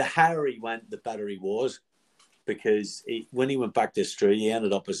 The higher he went, the better he was, because when he went back to Australia, he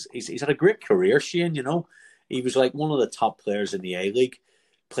ended up he's had a great career, Shane. He was like one of the top players in the A-League,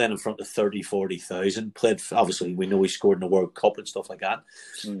 playing in front of 30, 40,000. Played, obviously, we know he scored in the World Cup and stuff like that.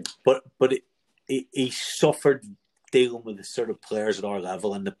 But he suffered dealing with the sort of players at our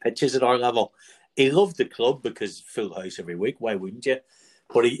level and the pitches at our level. He loved the club because full house every week. Why wouldn't you?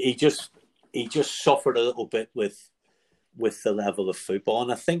 But he just suffered a little bit with the level of football.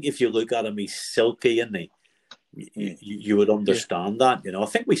 And I think if you look at him, he's silky, isn't he? you would understand that. You know, I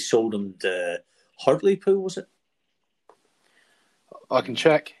think we sold him to Hartlepool, was it? I can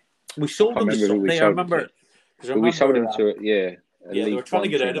check. We sold him to somebody. I remember. We sold him to they were trying to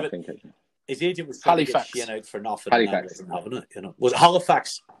get out of it. His agent was trying Halifax. to get Sheehan out for nothing. Halifax, having it. You know, was it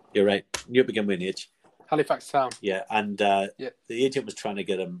Halifax? You're right. Knew it began with an H. Halifax Town. Yeah, and the agent was trying to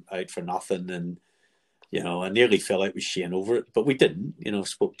get him out for nothing, and you know, I nearly fell out with Sheehan over it, but we didn't. You know, I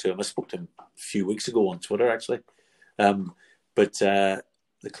spoke to him a few weeks ago on Twitter, actually. But the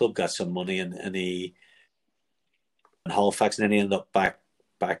club got some money, and he in Halifax, and then he ended up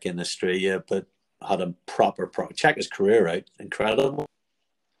back in Australia, but had a proper check his career out. Incredible.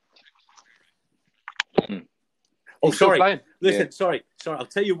 Oh, sorry. Listen, sorry. I'll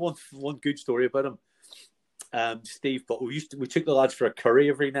tell you one good story about him, Steve. But we took the lads for a curry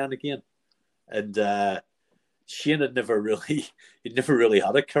every now and again, and Sheehan had never really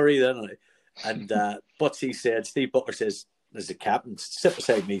had a curry then. And Butsy said, Steve Butler says, "There's a captain, sit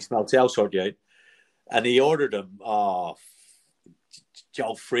beside me, Smelty, I'll sort you out." And he ordered him,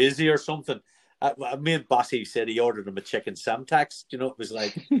 jalfrezi or something. Me and Bossy said he ordered him a chicken samtax. You know, it was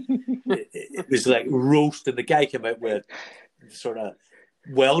like it was like roast, and the guy came out with sort of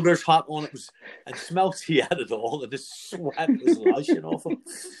welder's hat on. It was, and Smelty had it all, and the sweat was lashing off him.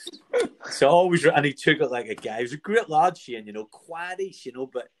 So always, and he took it like a guy. He was a great lad, Shane. You know, quietish, you know,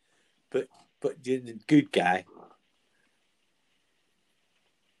 but good guy.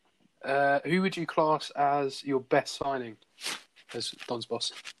 Who would you class as your best signing as Don's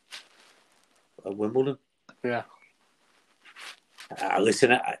boss? At Wimbledon? Yeah.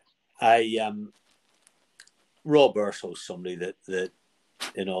 Listen, I Rob Ursel's somebody that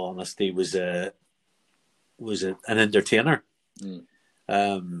in all honesty was an entertainer.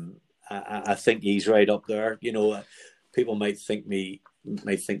 I think he's right up there. You know, people might think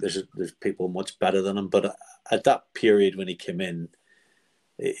there's people much better than him, but at that period when he came in,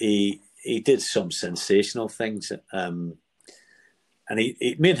 he did some sensational things. And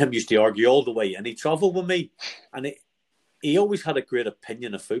me and him used to argue all the way, and he travelled with me, and he always had a great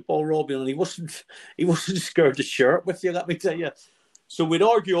opinion of football, Robbie, and he wasn't scared to share it with you. Let me tell you. So we'd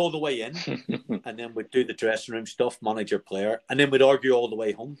argue all the way in, and then we'd do the dressing room stuff, manager, player, and then we'd argue all the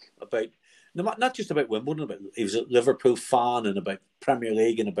way home about not just about Wimbledon, but he was a Liverpool fan, and about Premier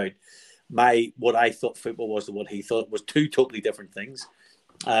League, and about what I thought football was and what he thought was two totally different things.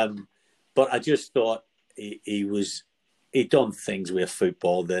 But I just thought he'd done things with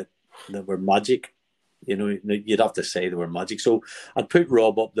football that were magic. You know, you'd have to say they were magic. So I'd put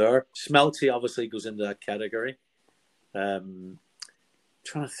Rob up there. Smelty obviously goes into that category. Trying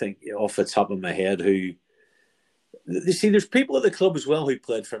to think off the top of my head who. You see, there's people at the club as well who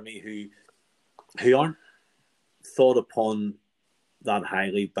played for me who aren't thought upon that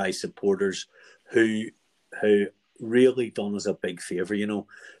highly by supporters who really done us a big favour, you know,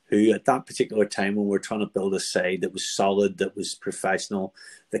 who at that particular time when we were trying to build a side that was solid, that was professional,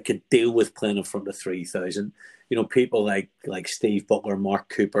 that could deal with playing in front of 3,000. You know, people like Steve Butler, Mark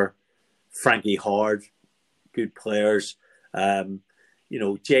Cooper, Frankie Hard, good players. You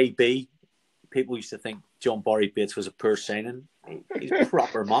know, JB, people used to think John Barry Bates was a poor signing. He's a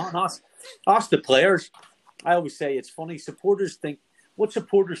proper man. Ask the players. I always say it's funny. Supporters think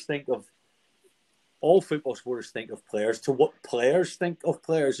of all football supporters think of players to what players think of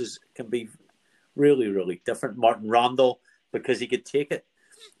players can be really, really different. Martin Randall, because he could take it.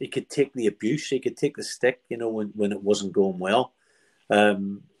 He could take the abuse. He could take the stick, you know, when it wasn't going well.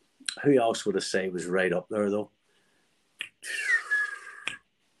 Who else would I say was right up there, though?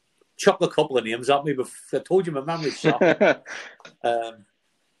 Chuck a couple of names at me, but I told you my memory's shot.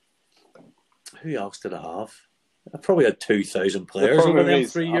 Who else did I have? I probably had 2,000 players over them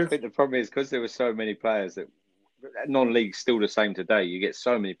 3 years. I think the problem is because there were so many players that non-league's still the same today. You get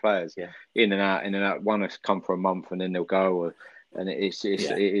so many players in and out. One has come for a month and then they'll go, and it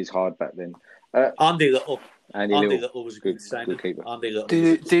is hard back then. Andy Little was a good signing. Andy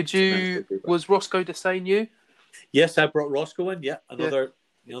Little. Was Roscoe Desane you? Yes, I brought Roscoe in. Yeah, another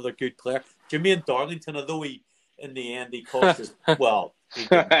good player. Jermaine Darlington, although in the end he cost us he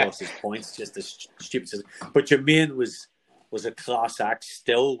didn't cost his points, just a stupid system. But Jermaine was a class act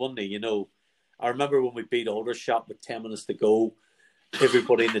still, wasn't he? You know, I remember when we beat Aldershot with 10 minutes to go,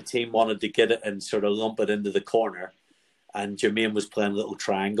 everybody in the team wanted to get it and sort of lump it into the corner, and Jermaine was playing little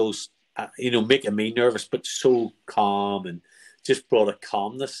triangles, making me nervous, but so calm and just brought a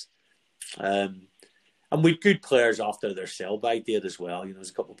calmness. And we'd good players after their sell-by date as well. You know, there's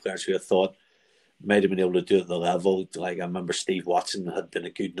a couple of players who I thought might have been able to do it at the level. Like I remember Steve Watson had been a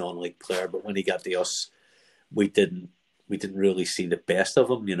good non-league player, but when he got to us, we didn't really see the best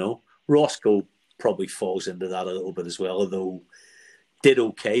of him. You know, Roscoe probably falls into that a little bit as well, although did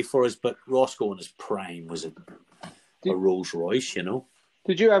okay for us. But Roscoe in his prime was a Rolls Royce, you know.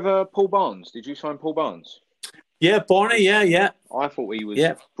 Did you have Paul Barnes? Did you sign Paul Barnes? Yeah, Barney, yeah. I thought he was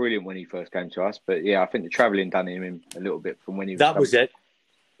brilliant when he first came to us, but I think the travelling done him a little bit from when he was. That was it.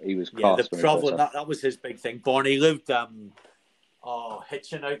 He was class. Yeah, the travelling, that was his big thing. Barney lived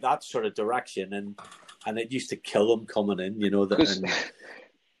hitching out that sort of direction, and it used to kill him coming in, you know.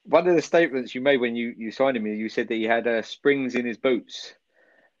 One of the statements you made when you signed him, you said that he had springs in his boots.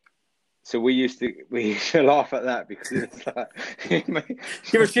 So we used to laugh at that because it's like,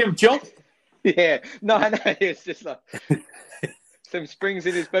 you ever see him jump? Yeah, no, it's just like some springs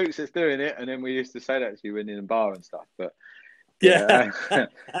in his boots that's doing it, and then we used to say that to you when in the bar and stuff. But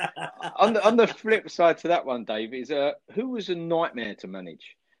on the flip side to that one, Dave, is who was a nightmare to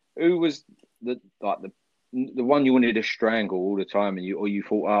manage? Who was the one you wanted to strangle all the time, and you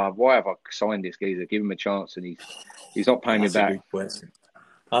thought, why have I signed this geezer? Give him a chance, and he's not paying me back. Good question.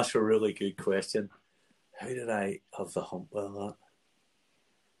 That's a really good question. How did I have the hump with that?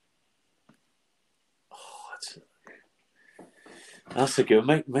 That's a good.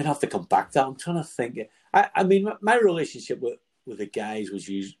 Might have to come back to that. I'm trying to think. I mean, my relationship with the guys was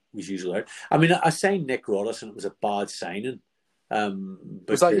usually hard. I mean, I signed Nick Roddis, and it was a bad signing.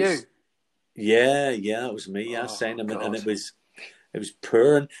 Was that you? Yeah, that was me. I signed him, and it was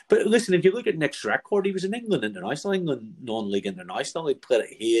poor. But listen, if you look at Nick's record, he was in England non-league international. He played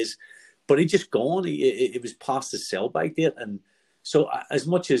at Hayes, but he just gone. It was past his sell-by date, and so as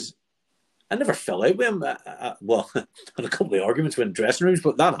much as I never fell out with him. Well, I had a couple of arguments with dressing rooms,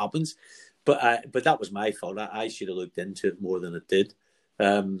 but that happens. But that was my fault. I should have looked into it more than it did.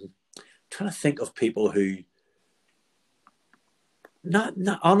 Trying to think of people who, not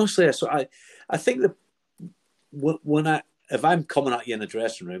honestly. So I think that if I'm coming at you in a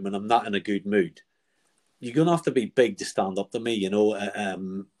dressing room and I'm not in a good mood, you're gonna have to be big to stand up to me, you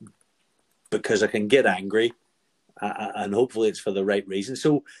know, because I can get angry, and hopefully it's for the right reason.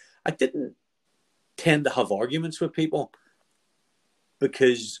 So I didn't tend to have arguments with people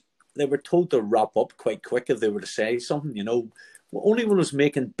because they were told to wrap up quite quick if they were to say something, you know. Only when I was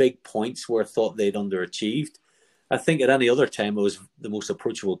making big points where I thought they'd underachieved. I think at any other time I was the most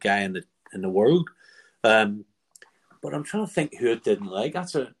approachable guy in the world. But I'm trying to think who I didn't like.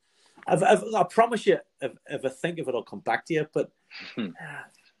 I promise you, if I think of it, I'll come back to you. But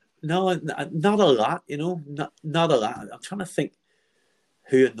no, not a lot, you know, not a lot. I'm trying to think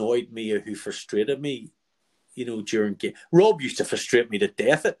who annoyed me or who frustrated me, you know, during game. Rob used to frustrate me to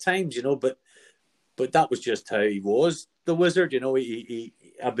death at times, you know, but that was just how he was, the wizard, you know.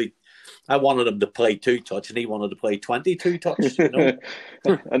 I wanted him to play 2-touch and he wanted to play 22-touch, you know.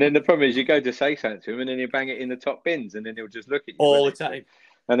 And then the problem is you go to say something to him and then you bang it in the top bins and then he'll just look at you all the time.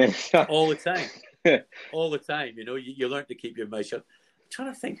 And then all the time. All the time, you know. You learn to keep your mouth shut. I'm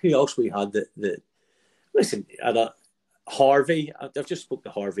trying to think who else we had that listen, Harvey. I've just spoke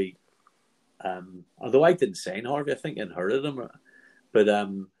to Harvey. Although I didn't sign Harvey, I think I inherited him. But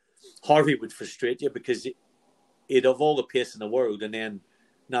Harvey would frustrate you because he'd have all the pace in the world and then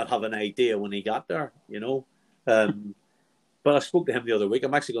not have an idea when he got there, you know. But I spoke to him the other week.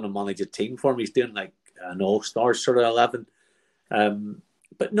 I'm actually going to manage a team for him. He's doing like an all-star sort of 11.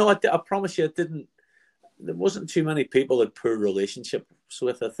 But no, I promise you, there wasn't too many people that poor relationships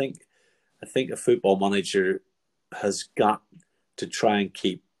with. I think a football manager has got to try and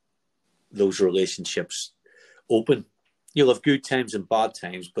keep those relationships open. You'll have good times and bad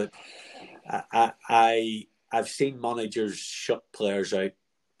times, but I've seen managers shut players out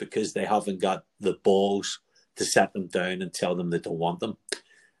because they haven't got the balls to set them down and tell them they don't want them,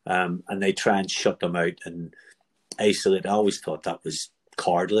 and they try and shut them out and isolate. I always thought that was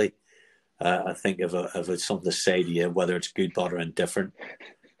cowardly. I think if it's something to say to you, whether it's good, bad, or indifferent,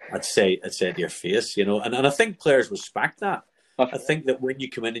 I'd say to your face, you know. And I think players respect that. I think that when you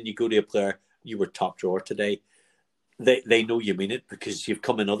come in and you go to a player, you were top drawer today, they know you mean it because you've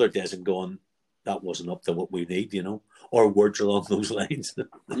come in other days and gone, that wasn't up to what we need, you know, or words along those lines.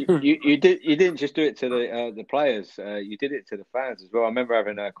 you didn't just do it to the players. You did it to the fans as well. I remember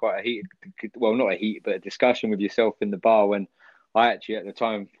having quite a heated, well, not a heat, but a discussion with yourself in the bar when I actually at the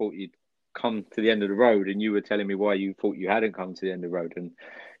time thought you'd come to the end of the road, and you were telling me why you thought you hadn't come to the end of the road. And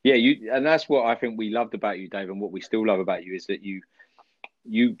yeah, and that's what I think we loved about you, Dave, and what we still love about you is that you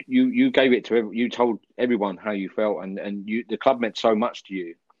gave it to you told everyone how you felt, and the club meant so much to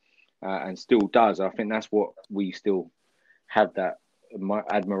you, and still does. I think that's what we still have, that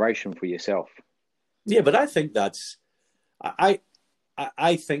admiration for yourself. Yeah, but I think that's I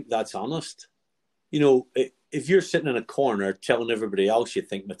think that's honest. You know, if you're sitting in a corner telling everybody else you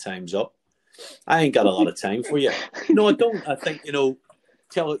think my time's up, I ain't got a lot of time for you. No, I don't. I think,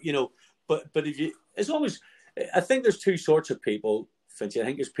 but if you, as long as, I think there's two sorts of people, Finchie. I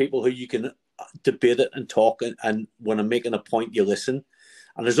think there's people who you can debate it and talk, and when I'm making a point, you listen.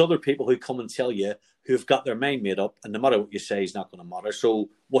 And there's other people who come and tell you who've got their mind made up, and no matter what you say is not going to matter. So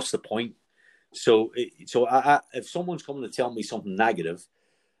what's the point? So if someone's coming to tell me something negative,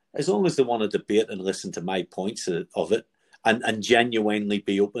 as long as they want to debate and listen to my points of it, and genuinely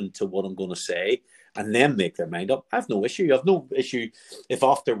be open to what I'm going to say, and then make their mind up, I have no issue. I have no issue if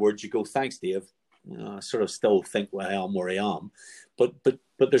afterwards you go, thanks, Dave. I sort of still think I am where I am. But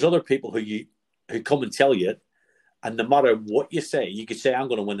there's other people who come and tell you it, and no matter what you say, you could say, I'm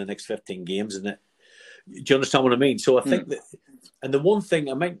going to win the next 15 games. Do you understand what I mean? So I think that, and the one thing,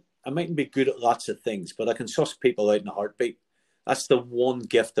 I mightn't be good at lots of things, but I can suss people out in a heartbeat. That's the one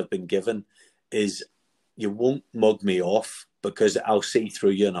gift I've been given, is you won't mug me off, because I'll see through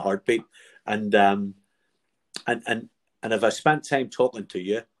you in a heartbeat. And if I spent time talking to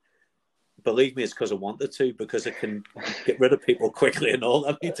you, believe me, it's because I wanted to, because I can get rid of people quickly and all,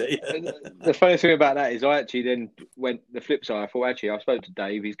 let me tell you. The funny thing about that is I actually then went the flip side. I thought, actually, I spoke to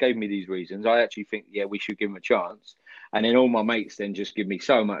Dave. He's gave me these reasons. I actually think, yeah, we should give him a chance. And then all my mates then just give me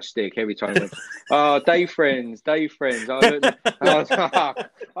so much stick every time. Dave friends. I can't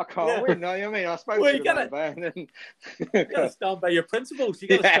win. You know what I mean? I spoke to them about it. You got to stand by your principles. You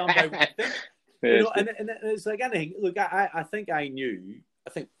got to stand by what you think. And it's like anything. Look, I think,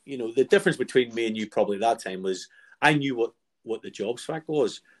 the difference between me and you probably at that time was I knew what the job spec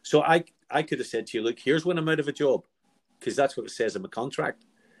was. So I could have said to you, look, here's when I'm out of a job, because that's what it says in my contract.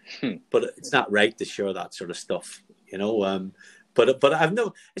 But it's not right to share that sort of stuff, But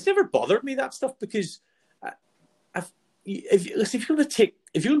it's never bothered me, that stuff, because if you're going to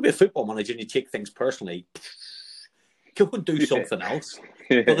be a football manager and you take things personally, go and do something else.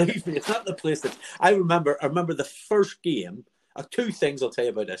 Believe me, it's not the place that I remember the first game. Two things I'll tell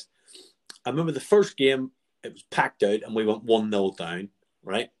you about this. I remember the first game, it was packed out and we went 1-0 down,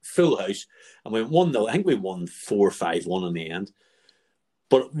 right? Full house. And we went 1-0. I think we won 4-5-1 in the end.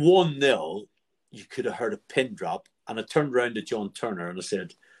 But 1-0, you could have heard a pin drop. And I turned around to John Turner and I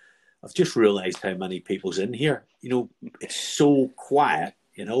said, I've just realised how many people's in here. It's so quiet,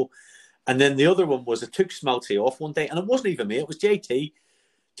 And then the other one was I took Smelty off one day, and it wasn't even me, it was JT.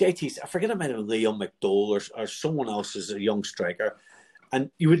 JT, I forget, it might have been Leon McDowell or someone else as a young striker.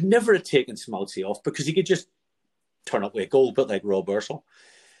 And you would never have taken Smelty off because he could just turn up with a goal, a bit like Rob Ursel.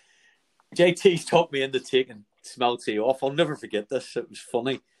 JT talked me into taking Smelty off. I'll never forget this. It was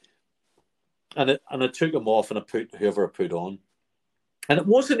funny. And I took him off and I put whoever I put on. And it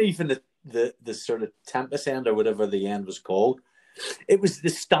wasn't even the sort of Tempest end or whatever the end was called. It was the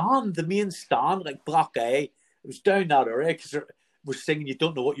stand, the main stand, like Block A. It was down that area because we're singing You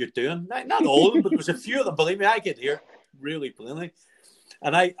Don't Know What You're Doing. Not all of them, but there was a few of them. Believe me, I could hear really plainly.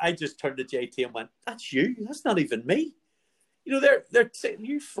 And I just turned to JT and went, that's you. That's not even me. They're saying,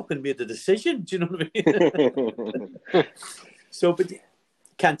 you fucking made the decision. Do you know what I mean? So, but you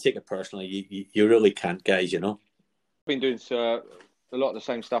can't take it personally. You really can't, guys, I've been doing a lot of the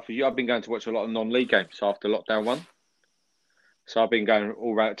same stuff as you. I've been going to watch a lot of non-league games after lockdown 1. So I've been going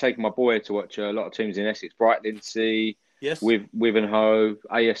all around, taking my boy to watch a lot of teams in Essex, Brighton, Lindsay, yes, Wivenhoe,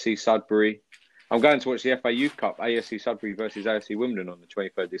 AFC Sudbury. I'm going to watch the FA Youth Cup, AFC Sudbury versus AFC Wimbledon on the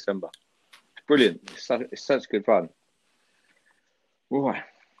 23rd of December. It's brilliant. It's such good fun. Right.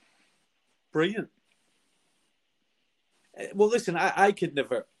 Brilliant. Well, listen, I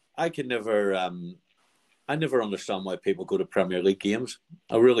never understand why people go to Premier League games.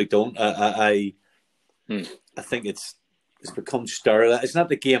 I really don't. I think it's become sterile. It's not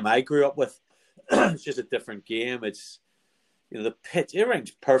the game I grew up with. It's just a different game. It's the pitch.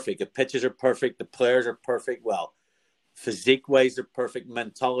 Everything's perfect. The pitches are perfect. The players are perfect. Well, physique ways they're perfect.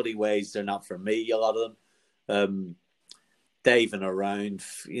 Mentality ways they're not for me. A lot of them, diving around,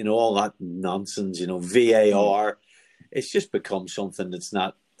 all that nonsense. VAR. It's just become something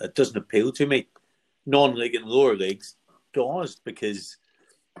that doesn't appeal to me. Non-league and lower leagues does, because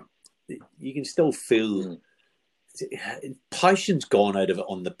you can still feel passion's gone out of it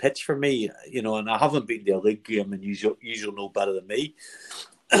on the pitch for me, and I haven't been to a league game, and you'll know better than me.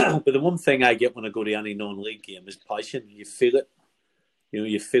 But the one thing I get when I go to any non-league game is passion. You feel it.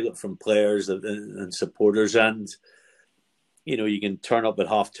 You feel it from players and supporters, and you can turn up at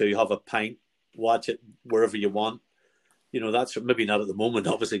 2:30, have a pint, watch it wherever you want. That's maybe not at the moment,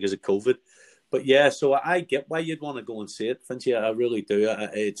 obviously, because of COVID. But yeah, so I get why you'd want to go and see it, Finchie. I really do.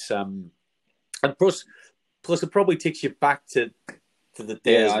 It's and plus it probably takes you back to the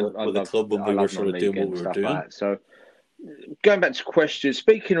days with the club when we were sort of doing what we were doing. Like so, going back to questions.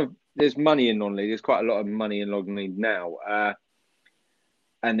 Speaking of there's money in non-league. There's quite a lot of money in non-league now.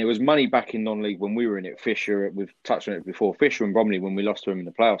 And there was money back in non-league when we were in it. Fisher, we've touched on it before. Fisher and Bromley, when we lost to them in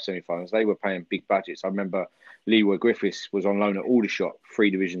the playoff semi-finals, they were paying big budgets. I remember Leroy Griffiths was on loan at Aldershot,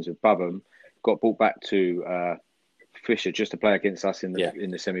 3 divisions above them, got brought back to Fisher just to play against us in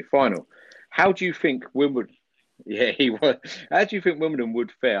the semi-final. How do you think Wimbledon? Yeah, he was. How do you think Wimbledon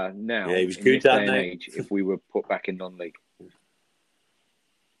would fare now? Yeah, he was in good this that day and night. age if we were put back in non-league?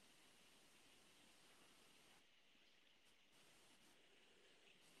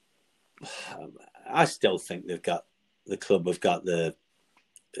 I still think the club have got the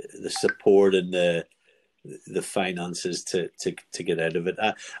support and the finances to get out of it.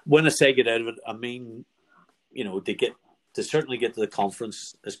 When I say get out of it, I mean, to certainly get to the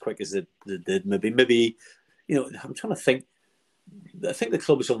conference as quick as they did. Maybe, I'm trying to think. I think the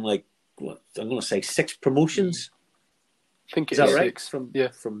club is on I'm going to say 6 promotions. I think Is that right? 6.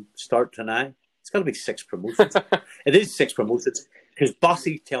 From start to now, it's got to be 6 promotions. It is 6 promotions because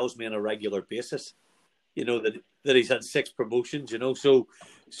Bossy tells me on a regular basis, that he's had 6 promotions. So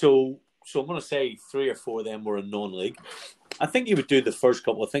I'm going to say 3 or 4 of them were in non-league. I think he would do the first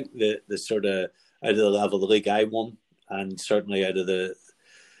couple. I think the sort of out of the level of the league I won, and certainly out of the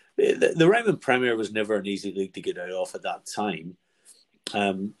Ryman Premier was never an easy league to get out of at that time.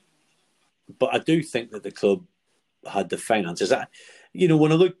 But I do think that the club had the finances.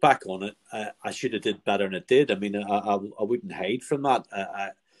 When I look back on it, I should have did better than it did. I mean, I wouldn't hide from that.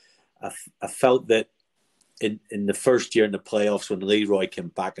 I felt that in the first year in the playoffs when Leroy came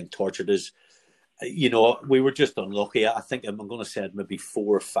back and tortured us, we were just unlucky. I think I'm going to say maybe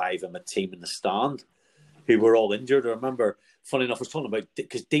 4 or 5 of my team in the stand who were all injured. I remember, funny enough, I was talking about,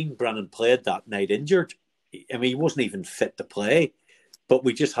 because Dean Brennan played that night injured. I mean, he wasn't even fit to play, but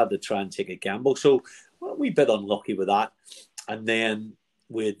we just had to try and take a gamble. So we a bit unlucky with that. And then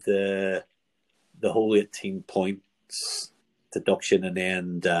with the whole 18 points deduction, and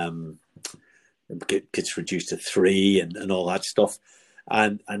then it gets reduced to 3 and all that stuff.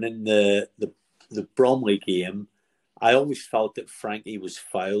 And in the Bromley game, I always felt that Frankie was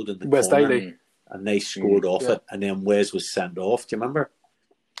fouled in the Wes corner, Daly. and they scored off it, and then Wes was sent off. Do you remember?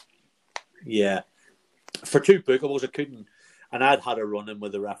 Yeah. For 2 bookables, I couldn't, and I'd had a run-in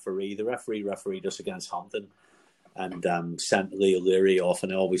with the referee. The referee refereed us against Hampton and sent Lee O'Leary off,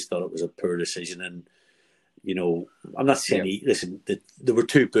 and I always thought it was a poor decision. And, I'm not saying there were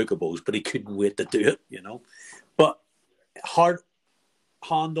 2 bookables, but he couldn't wait to do it, But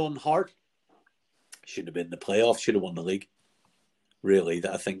hand on heart, should have been in the playoffs, should have won the league. Really,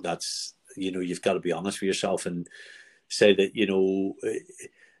 I think that's, you've got to be honest with yourself and say that,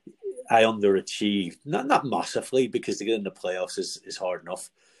 I underachieved, not massively, because to get in the playoffs is hard enough.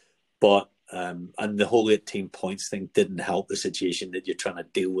 But, and the whole 18 points thing didn't help the situation that you're trying to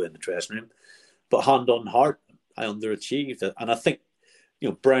deal with in the dressing room. But hand on heart, I underachieved it. And I think,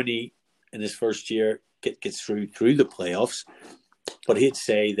 Brownie in his first year gets through the playoffs, but he'd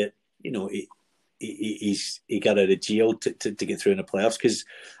say that, he got out of jail to get through in the playoffs, because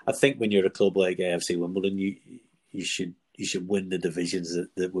I think when you're a club like AFC Wimbledon, you should win the divisions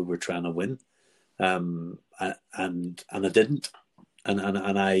that we were trying to win, and I didn't, and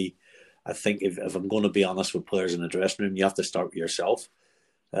I think if I'm going to be honest with players in the dressing room, you have to start with yourself.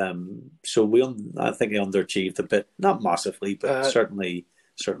 So I think I underachieved a bit, not massively, but certainly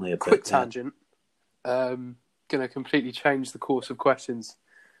a quick bit. Tangent. Going to completely change the course of questions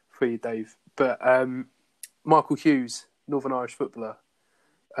for you, Dave. But Michael Hughes, Northern Irish footballer,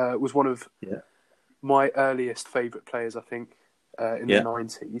 was one of my earliest favourite players, I think, in the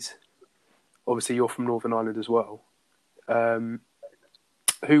 90s. Obviously, you're from Northern Ireland as well.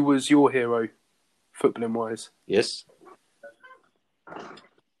 Who was your hero, footballing-wise? Yes.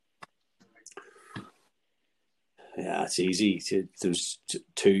 Yeah, it's easy. There's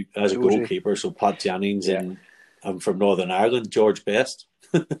 2 as a goalkeeper. So Pat Jennings, and I'm from Northern Ireland. George Best.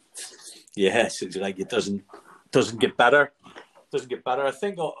 Yes, it's like it doesn't get better. Doesn't get better. I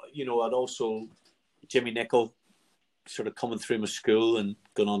think I'd also Jimmy Nicholl, sort of coming through my school and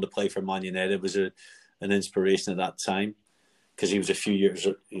going on to play for Man United, was an inspiration at that time, because he was a few years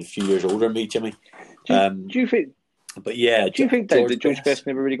older than me, Jimmy. Do you think? But yeah, do you think, Dave, that George Best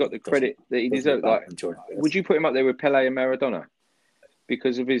never really got the credit that he deserved? Like, would you put him up there with Pele and Maradona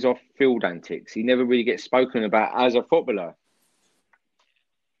because of his off-field antics? He never really gets spoken about as a footballer.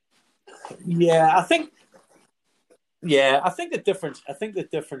 Yeah, I think the difference. I think the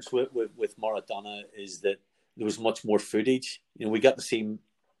difference with Maradona is that there was much more footage. We got to see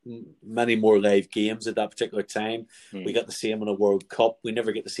many more live games at that particular time. We got to see him in a World Cup. We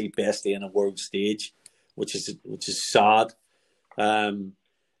never get to see Bestie in a world stage, which is sad.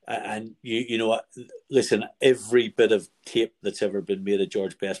 And you know what? Listen, every bit of tape that's ever been made of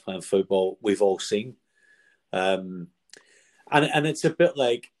George Best playing football, we've all seen. And it's a bit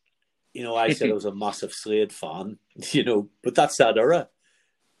like, you know, I said I was a massive Slade fan, you know, but that's that era.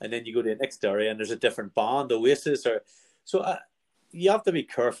 And then you go to the next area and there's a different band, Oasis, you have to be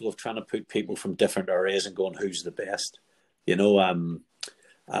careful of trying to put people from different areas and going, who's the best? You know,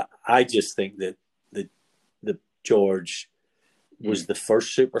 I just think that the George was the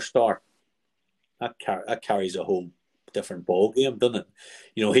first superstar. That carries a whole different ball game, doesn't it?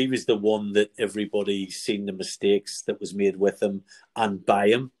 You know, he was the one that everybody seen the mistakes that was made with him and by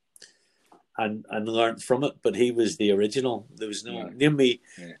him and learned from it. But he was the original. There was no name me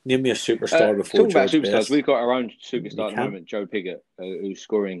a superstar before talking George about superstars, Best. we've got our own superstar at the moment, Joe Pigott, who's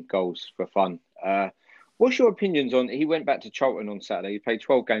scoring goals for fun. What's your opinions on? He went back to Charlton on Saturday. He played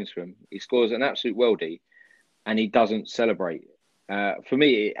 12 games for him. He scores an absolute worldie, and he doesn't celebrate. For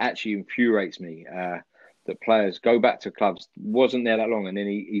me, it actually infuriates me that players go back to clubs. Wasn't there that long, and then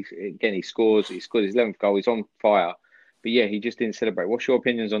he scores. He scored his 11th goal. He's on fire, but yeah, he just didn't celebrate. What's your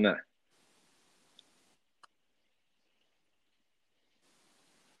opinions on that?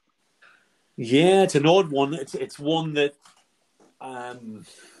 Yeah, it's an odd one. It's one that I've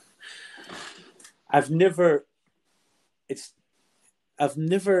never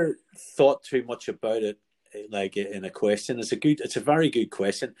thought too much about it, like in a question. It's a very good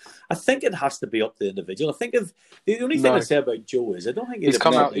question. I think it has to be up to the individual. I think the only thing I say about Joe is I don't think he's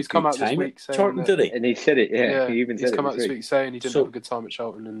come out this week saying Charlton, did he? And he said it. Yeah, he even said he's come out this week saying he didn't have a good time at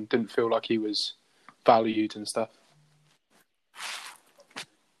Charlton and didn't feel like he was valued and stuff.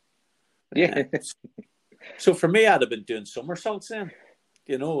 Yeah. So for me, I'd have been doing somersaults then,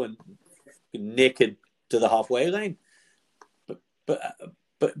 you know, and naked to the halfway line.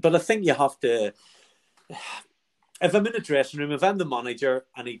 But I think you have to. If I'm in the dressing room, if I'm the manager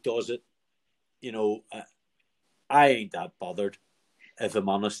and he does it, you know, I ain't that bothered. If I'm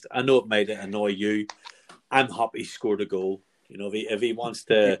honest, I know it might annoy you. I'm happy he scored a goal. You know, if he wants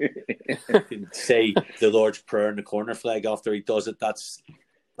to say the Lord's Prayer in the corner flag after he does it, that's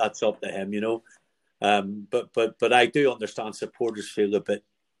up to him. You know. But I do understand supporters feel a bit,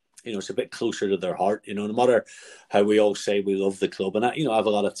 you know, it's a bit closer to their heart. You know, no matter how we all say we love the club, and I have a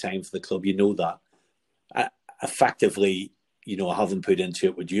lot of time for the club. You know that. Effectively, you know, I haven't put into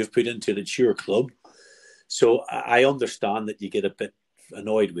it what you've put into it. It's your club, so I understand that you get a bit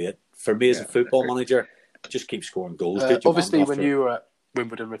annoyed with it. For me, as a football manager, just keep scoring goals. Obviously, when you were at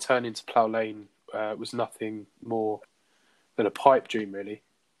Wimbledon, returning to Plough Lane was nothing more than a pipe dream, really.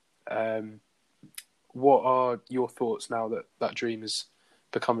 What are your thoughts now that that dream has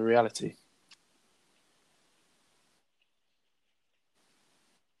become a reality?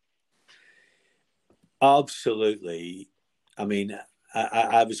 Absolutely. I mean,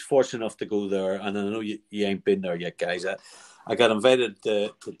 I was fortunate enough to go there, and I know you ain't been there yet, guys. I got invited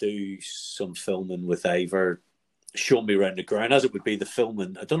to do some filming with Ivor, showing me around the ground, as it would be the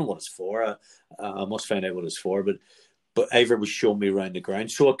filming. I don't know what it's for. I must find out what it's for, but Ivor was showing me around the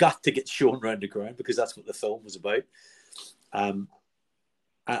ground. So I got to get shown around the ground because that's what the film was about. And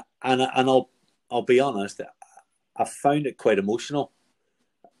I'll be honest, I found it quite emotional.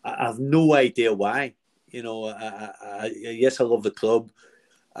 I have no idea why. You know, yes, I love the club.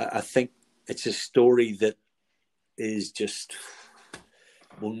 I think it's a story that is just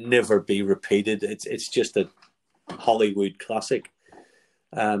will never be repeated. It's just a Hollywood classic.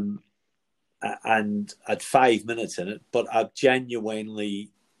 And had 5 minutes in it, but I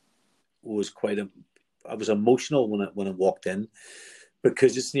genuinely was I was emotional when I walked in,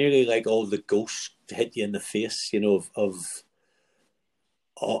 because it's nearly like all the ghosts hit you in the face, you know,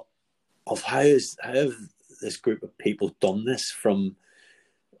 of how have this group of people done this from,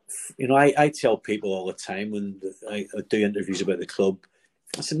 you know, I tell people all the time when I do interviews about the club,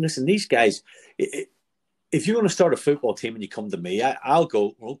 I said, listen, these guys, if you're going to start a football team and you come to me, I'll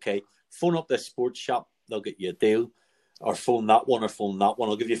go, okay, phone up this sports shop, they'll get you a deal, or phone that one or phone that one.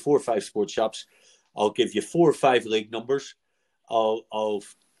 I'll give you 4 or 5 sports shops. I'll give you 4 or 5 league numbers. I'll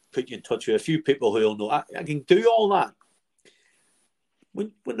put you in touch with a few people who'll know. I can do all that.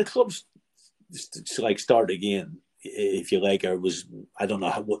 When the clubs like start again, if you like, or was, I don't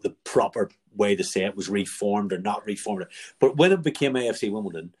know what the proper way to say it was, reformed or not reformed, but when it became AFC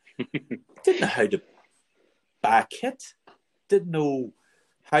Wimbledon, didn't know how to back it, didn't know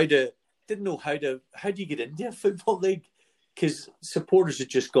how do you get into a football league, because supporters had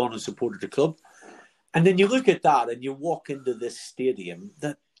just gone and supported the club. And then you look at that and you walk into this stadium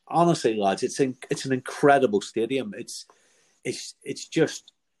that, honestly, lads, it's an incredible stadium. It's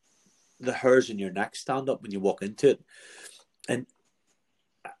just the hairs in your neck stand up when you walk into it. And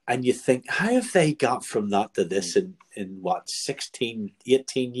And you think, how have they got from that to this in what, 16,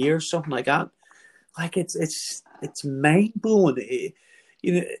 18 years, something like that? Like, it's mind-blowing.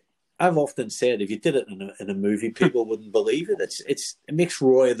 I've often said, if you did it in a movie, people wouldn't believe it. It makes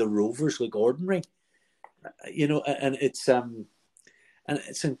Roy of the Rovers look ordinary. And it's an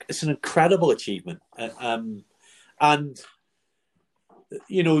incredible achievement. And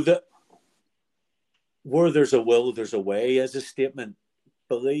that where there's a will, there's a way as a statement.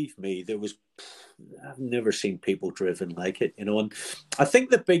 Believe me, I've never seen people driven like it, and I think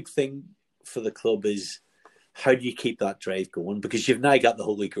the big thing for the club is, how do you keep that drive going? Because you've now got the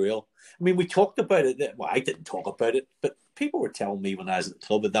Holy Grail. I mean, we talked about it. Well, I didn't talk about it, but people were telling me when I was at the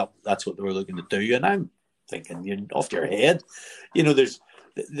club that's what they were looking to do. And I'm thinking, you're off your head. There's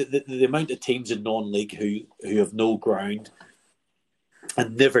the amount of teams in non-league who have no ground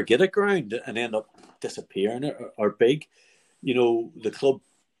and never get a ground and end up disappearing or big. The club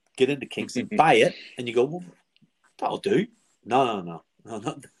get into Kingston, buy it, and you go, well, that'll do. No,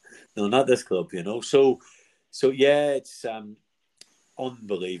 not this club, So yeah, it's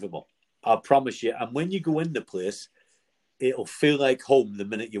unbelievable. I promise you. And when you go in the place, it'll feel like home the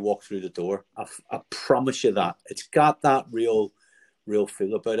minute you walk through the door. I promise you that. It's got that real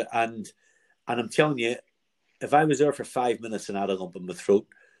feel about it. And I'm telling you, if I was there for 5 minutes and had a lump in my throat,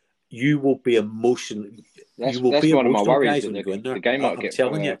 you will be emotional. That's one of my worries. The game might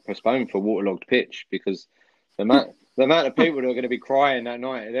get postponed for waterlogged pitch, because the amount of people who are going to be crying that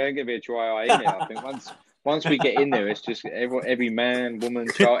night, there ain't going to be a dry eye in it. I think once we get in there, it's just every man, woman,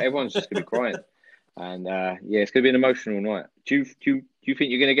 child, everyone's just going to be crying. And it's going to be an emotional night. Do you think you're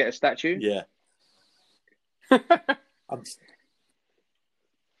going to get a statue? Yeah.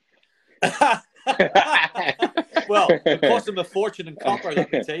 Well, it cost him a fortune in copper,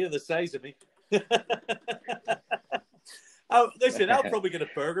 let me tell you, the size of me. Listen, I'll probably get a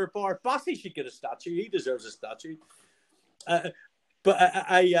burger bar. Bossy should get a statue. He deserves a statue. But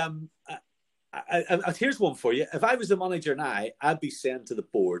here's one for you. If I was the manager now, I'd be saying to the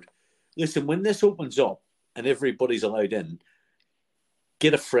board, listen, when this opens up and everybody's allowed in,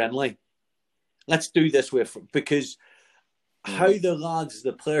 get a friendly. Let's do this because how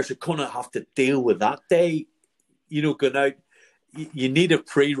the players are going to have to deal with that day, going out. You need a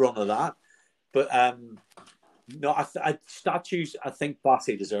pre-run of that. But statues, I think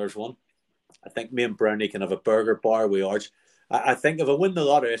Bossy deserves one. I think me and Brownie can have a burger bar with ours. I think if I win the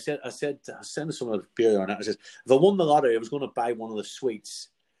lottery, I said to someone a beer on it. I said, if I won the lottery, I was going to buy one of the suites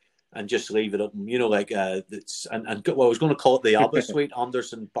and just leave it up. I was going to call it the Alba suite,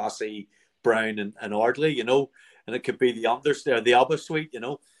 Anderson, Bossy, Brown, and Ardley, and it could be the Alba suite,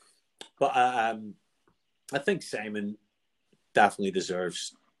 But I think Simon definitely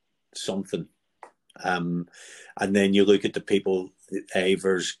deserves something. And then you look at the people,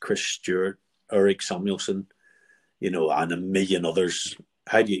 Avers, Chris Stewart, Eric Samuelson, and a million others.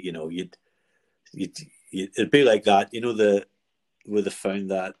 How do you'd it'd be like that, where they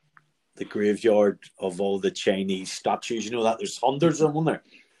found that the graveyard of all the Chinese statues, that there's hundreds of them there.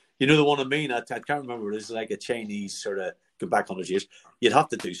 The one I mean? I can't remember. It's like a Chinese sort of, go back 100 years. You'd have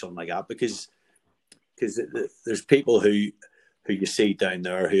to do something like that because there's people who you see down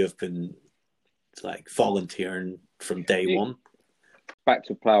there who have been like volunteering from day one. Back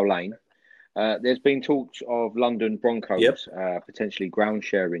to Plough Lane. There's been talks of London Broncos potentially ground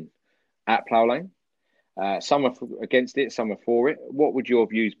sharing at Plough Lane. Some are against it, some are for it. What would your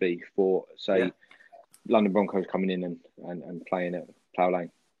views be for, say, London Broncos coming in and playing at Plough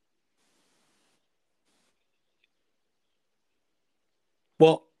Lane?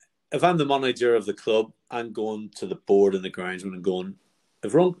 Well, if I'm the manager of the club, I'm going to the board and the groundsman and going,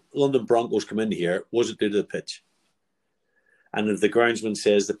 if London Broncos come in here, what does it do to the pitch? And if the groundsman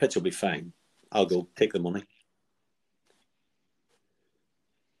says the pitch will be fine, I'll go take the money.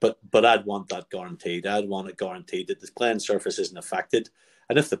 But I'd want that guaranteed. I'd want it guaranteed that the playing surface isn't affected.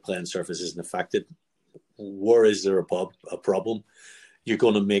 And if the playing surface isn't affected, where is there a problem? You're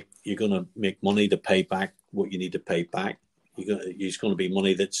going to make money to pay back what you need to pay back. There's going to be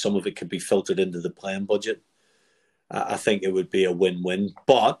money that some of it could be filtered into the playing budget. I think it would be a win-win.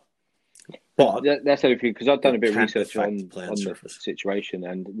 But that's everything, because I've done a bit of research on the situation,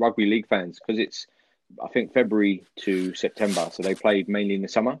 and rugby league fans, because it's, I think, February to September, so they played mainly in the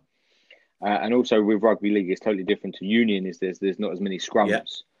summer. And also with rugby league, it's totally different to union. Is there's not as many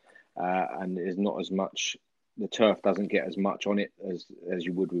scrums, and there's not as much. The turf doesn't get as much on it as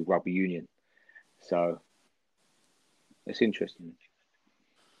you would with rugby union. So it's interesting.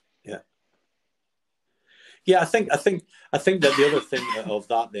 Yeah, I think that the other thing of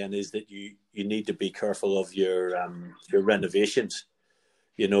that then is that you need to be careful of your renovations.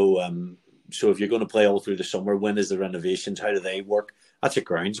 So if you're going to play all through the summer, when is the renovations? How do they work? That's a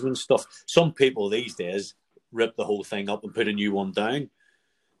groundsman stuff. Some people these days rip the whole thing up and put a new one down.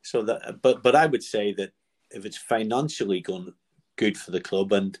 So that, but I would say that if it's financially good for the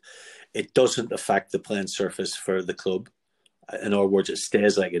club and it doesn't affect the playing surface for the club, in other words, it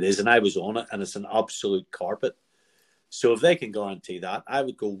stays like it is. And I was on it, and it's an absolute carpet. So if they can guarantee that, I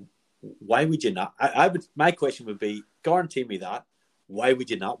would go. Why would you not? My question would be, guarantee me that. Why would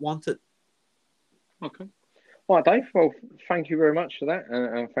you not want it? Okay. All right, Dave. Well, thank you very much for that,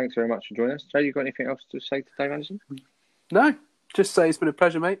 and thanks very much for joining us. Jay, you got anything else to say to Dave Anderson? No, just say it's been a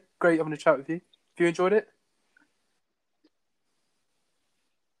pleasure, mate. Great having a chat with you. Have you enjoyed it?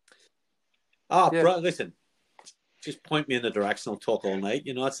 Bro, listen. Just point me in the direction. I'll talk all night.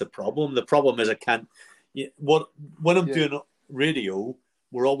 That's the problem. The problem is I can't. When I'm doing radio,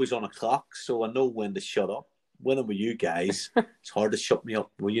 we're always on a clock, so I know when to shut up. When I'm with you guys, it's hard to shut me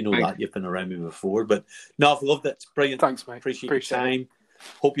up. Well, you know that. You've been around me before. But no, I've loved it. It's brilliant. Thanks, mate. Appreciate your time.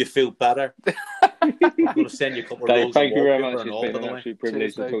 Hope you feel better. I'm going to send you a couple of Dave, rolls thank of you very wallpaper much. and It's all, been by an the way. absolute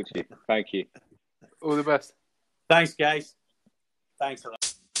privilege to talk to you. Thank you. All the best. Thanks, guys. Thanks a lot.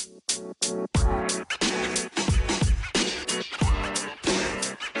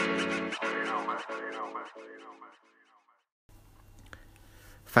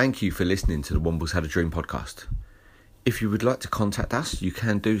 Thank you for listening to the Wombles Had a Dream podcast. If you would like to contact us, you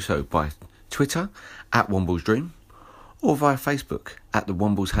can do so by Twitter @WomblesDream or via Facebook @The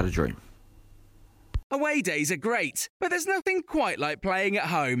Wombles Had a Dream. Away days are great, but there's nothing quite like playing at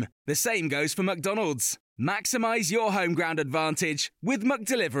home. The same goes for McDonald's. Maximise your home ground advantage with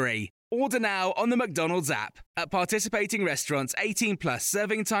McDelivery. Order now on the McDonald's app. At participating restaurants, 18 plus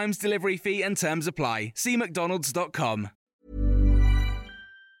serving times, delivery fee and terms apply. See mcdonalds.com.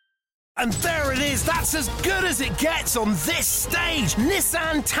 And there it is, that's as good as it gets on this stage.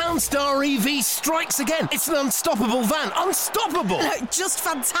 Nissan Townstar EV strikes again. It's an unstoppable van, unstoppable. Just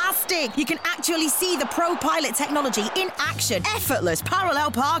fantastic. You can actually see the ProPilot technology in action. Effortless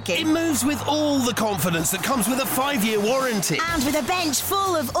parallel parking. It moves with all the confidence that comes with a 5-year warranty. And with a bench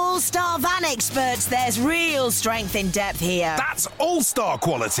full of all-star van experts, there's real strength in depth here. That's all-star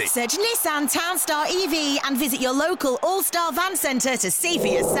quality. Search Nissan Townstar EV and visit your local all-star van centre to see for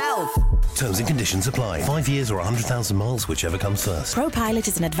yourself. Terms and conditions apply. 5 years or 100,000 miles, whichever comes first. ProPilot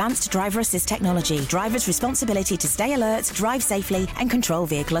is an advanced driver assist technology. Driver's responsibility to stay alert, drive safely, and control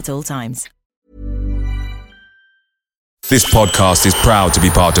vehicle at all times. This podcast is proud to be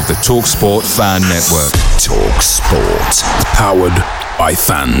part of the TalkSport Fan Network. TalkSport. Powered by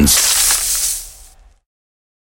fans.